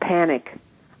sets panic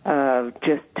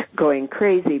just going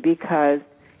crazy, because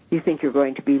you think you're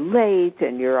going to be late,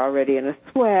 and you're already in a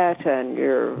sweat, and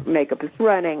your makeup is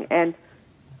running. And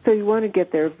so you want to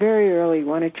get there very early. You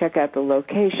want to check out the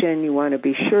location. You want to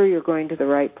be sure you're going to the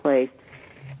right place.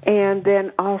 And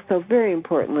then also, very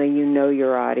importantly, you know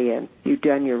your audience. You've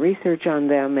done your research on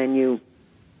them, and you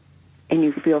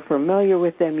feel familiar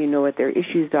with them. You know what their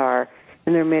issues are,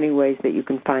 and there are many ways that you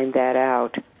can find that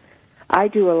out. I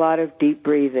do a lot of deep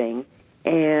breathing,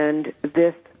 and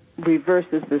this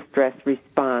reverses the stress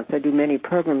response. I do many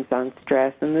programs on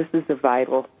stress, and this is a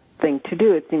vital thing to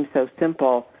do. It seems so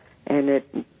simple, and it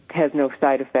has no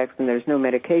side effects, and there's no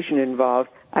medication involved.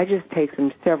 I just take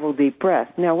several deep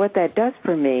breaths. Now, what that does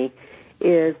for me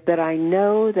is that I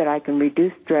know that I can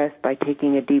reduce stress by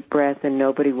taking a deep breath, and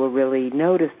nobody will really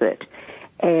notice it.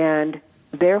 And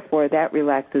therefore, that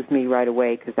relaxes me right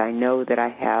away, because I know that I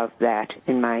have that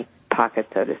in my pocket,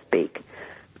 so to speak.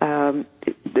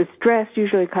 The stress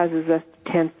usually causes us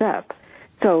to tense up.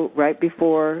 So right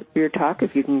before your talk,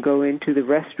 if you can go into the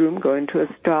restroom, go into a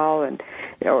stall,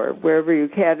 or wherever you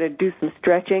can, and do some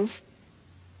stretching,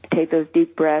 take those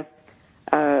deep breaths,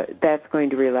 that's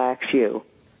going to relax you.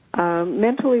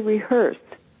 Mentally rehearse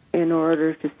in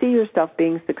order to see yourself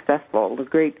being successful. The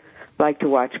great like to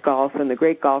watch golf, and the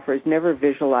great golfers never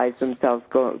visualize themselves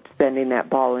sending that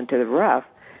ball into the rough.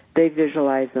 They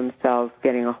visualize themselves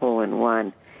getting a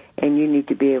hole-in-one. And you need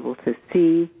to be able to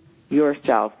see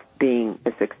yourself being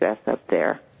a success up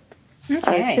there.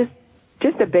 Okay.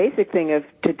 Just a basic thing of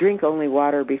to drink only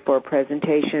water before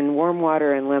presentation. Warm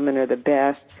water and lemon are the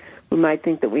best. We might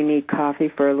think that we need coffee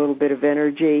for a little bit of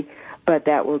energy, but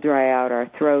that will dry out our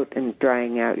throat, and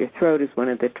drying out your throat is one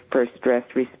of the first stress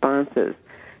responses.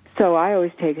 So I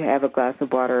always have a glass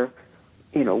of water,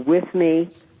 with me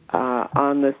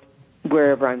on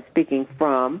wherever I'm speaking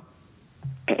from,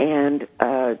 and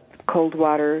cold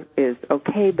water is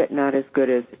okay, but not as good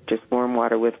as just warm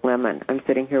water with lemon. I'm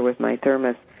sitting here with my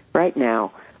thermos right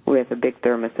now with a big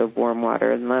thermos of warm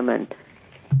water and lemon.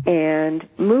 And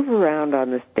move around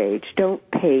on the stage. Don't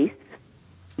pace,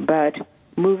 but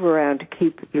move around to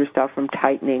keep yourself from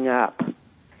tightening up.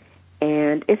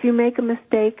 And if you make a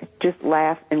mistake, just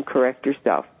laugh and correct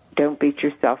yourself. Don't beat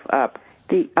yourself up.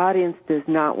 The audience does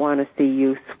not want to see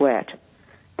you sweat.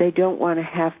 They don't want to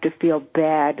have to feel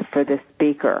bad for the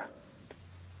speaker.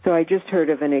 So I just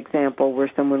heard of an example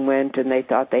where someone went and they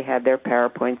thought they had their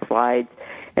PowerPoint slides,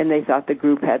 and they thought the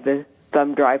group had the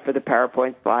thumb drive for the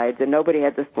PowerPoint slides, and nobody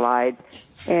had the slides.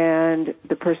 And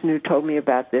the person who told me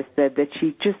about this said that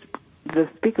the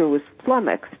speaker was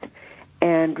flummoxed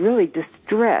and really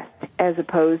distressed, as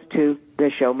opposed to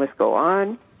the show must go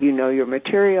on, you know your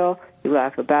material, you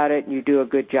laugh about it, and you do a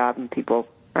good job, and people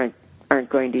aren't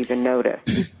going to even notice.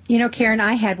 Karen,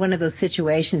 I had one of those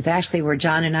situations actually where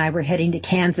John and I were heading to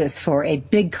Kansas for a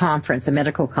big conference, a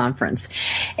medical conference.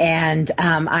 And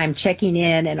I'm checking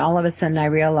in, and all of a sudden I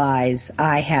realize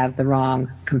I have the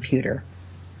wrong computer.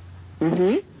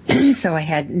 Mm-hmm. So I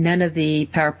had none of the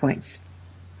PowerPoints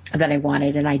that I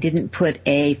wanted, and I didn't put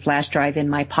a flash drive in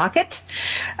my pocket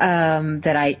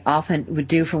that I often would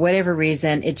do for whatever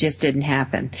reason. It just didn't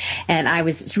happen, and I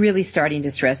was really starting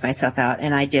to stress myself out.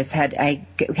 And I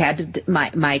had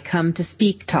my come to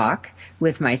speak talk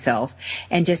with myself,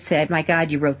 and just said, "My God,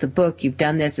 you wrote the book. You've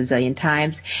done this a zillion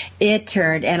times." It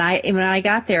turned, and when I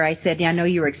got there, I said, "Yeah, I know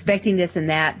you were expecting this and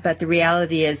that, but the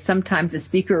reality is sometimes the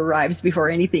speaker arrives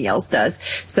before anything else does.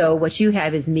 So what you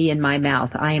have is me in my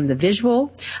mouth. I am the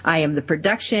visual, I am the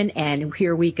production, and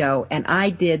here we go." And I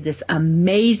did this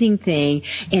amazing thing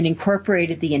and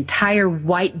incorporated the entire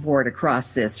whiteboard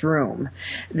across this room.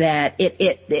 That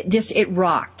it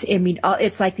rocked. I mean,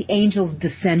 it's like the angels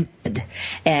descended,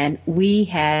 and we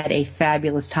had a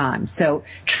fabulous time. So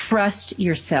trust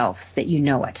yourself that you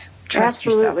know it. Trust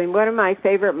Absolutely. yourself. One of my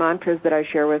favorite mantras that I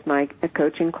share with my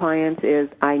coaching clients is,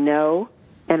 I know,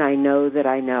 and I know that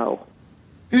I know.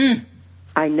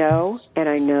 I know, and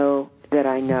I know that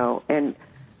I know. And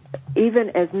even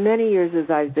as many years as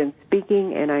I've been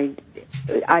speaking, and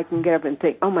I can get up and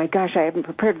think, oh my gosh, I haven't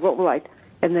prepared, what will I?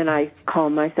 And then I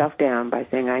calm myself down by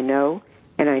saying, I know,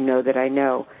 and I know that I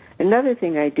know. Another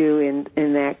thing I do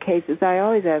in that case is I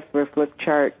always ask for a flip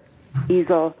chart,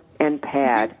 easel, and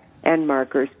pad, and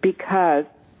markers, because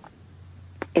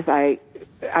if I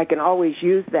can always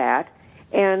use that,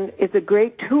 and it's a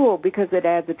great tool because it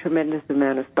adds a tremendous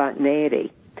amount of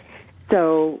spontaneity.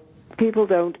 So people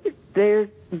they're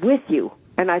with you,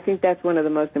 and I think that's one of the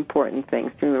most important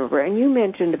things to remember. And you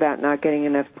mentioned about not getting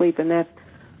enough sleep, and that's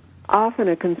often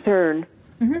a concern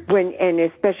and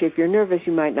especially if you're nervous,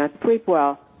 you might not sleep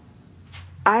well.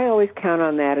 I always count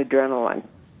on that adrenaline.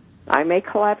 I may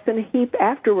collapse in a heap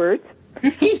afterwards,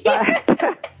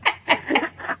 but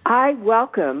I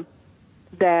welcome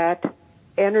that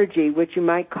energy, which you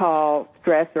might call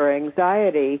stress or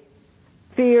anxiety.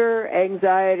 Fear,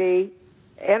 anxiety,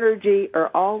 energy are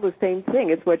all the same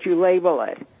thing. It's what you label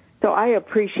it. So I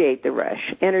appreciate the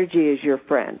rush. Energy is your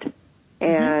friend.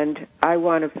 And I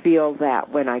want to feel that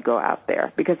when I go out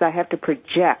there, because I have to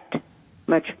project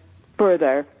much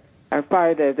further or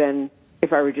farther than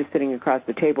if I were just sitting across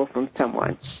the table from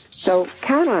someone. So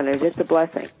count on it. It's a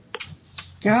blessing.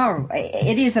 Oh,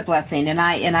 it is a blessing, and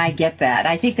I get that.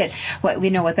 I think that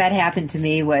what that happened to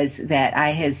me was that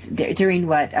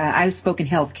during I spoke in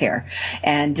healthcare,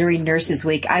 and during Nurses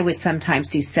Week, I would sometimes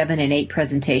do 7 and 8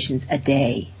 presentations a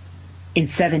day, in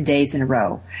 7 days in a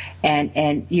row,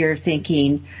 and you're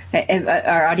thinking,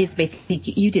 our audience may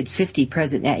think you did 50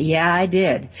 Yeah, I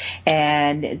did,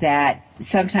 and that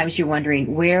sometimes you're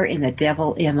wondering, where in the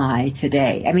devil am I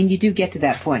today? I mean, you do get to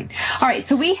that point. All right,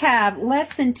 so we have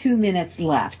less than 2 minutes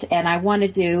left, and I want to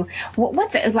do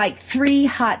what's like 3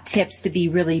 hot tips to be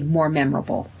really more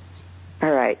memorable.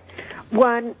 All right,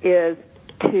 one is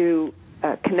to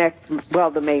connect.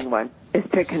 Well, the main one is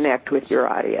to connect with your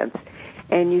audience.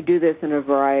 And you do this in a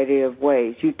variety of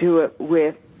ways. You do it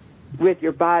with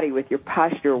your body, with your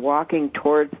posture, walking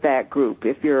towards that group.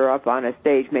 If you're up on a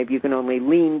stage, maybe you can only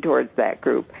lean towards that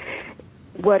group.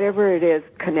 Whatever it is,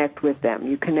 connect with them.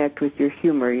 You connect with your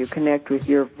humor. You connect with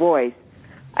your voice.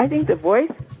 I think the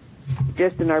voice,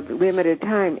 just in our limited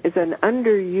time, is an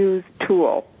underused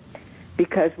tool,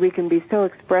 because we can be so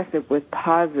expressive with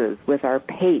pauses, with our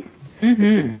pace, with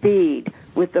the speed,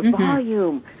 with the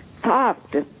volume,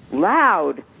 soft,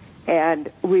 loud,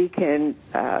 and we can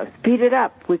speed it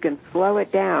up, we can slow it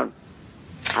down.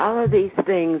 All of these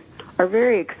things are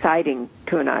very exciting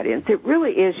to an audience. It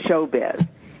really is showbiz,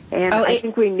 and I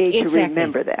think we need to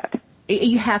remember that.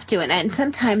 You have to, and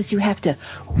sometimes you have to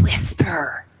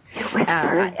whisper.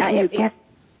 And you get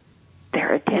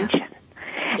their attention.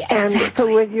 Yeah, and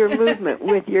so with your movement,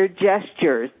 with your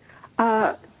gestures,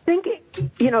 think,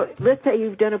 let's say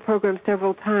you've done a program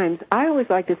several times. I always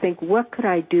like to think, what could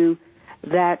I do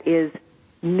that is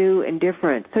new and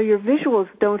different? So your visuals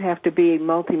don't have to be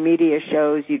multimedia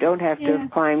shows. You don't have to have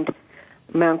climbed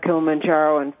Mount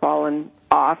Kilimanjaro and fallen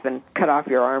off and cut off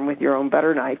your arm with your own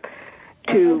butter knife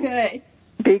to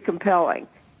be compelling.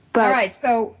 But all right,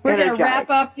 so we're going to wrap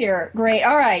up here. Great.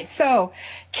 All right, so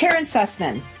Karen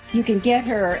Susman. You can get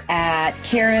her at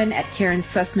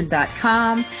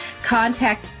Karen@KarenSusman.com.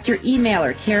 Contact your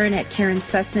emailer,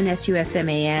 Karen@KarenSusman,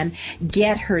 SUSMAN.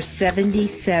 Get her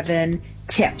 77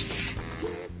 tips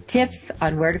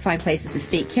on where to find places to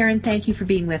speak. Karen, thank you for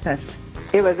being with us.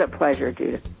 It was a pleasure,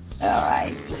 Judith. All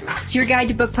right. It's your guide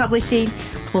to book publishing.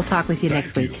 We'll talk with you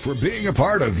next week. Thank you for being a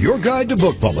part of Your Guide to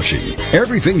Book Publishing.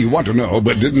 Everything you want to know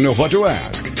but didn't know what to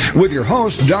ask. With your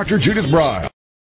host, Dr. Judith Briles.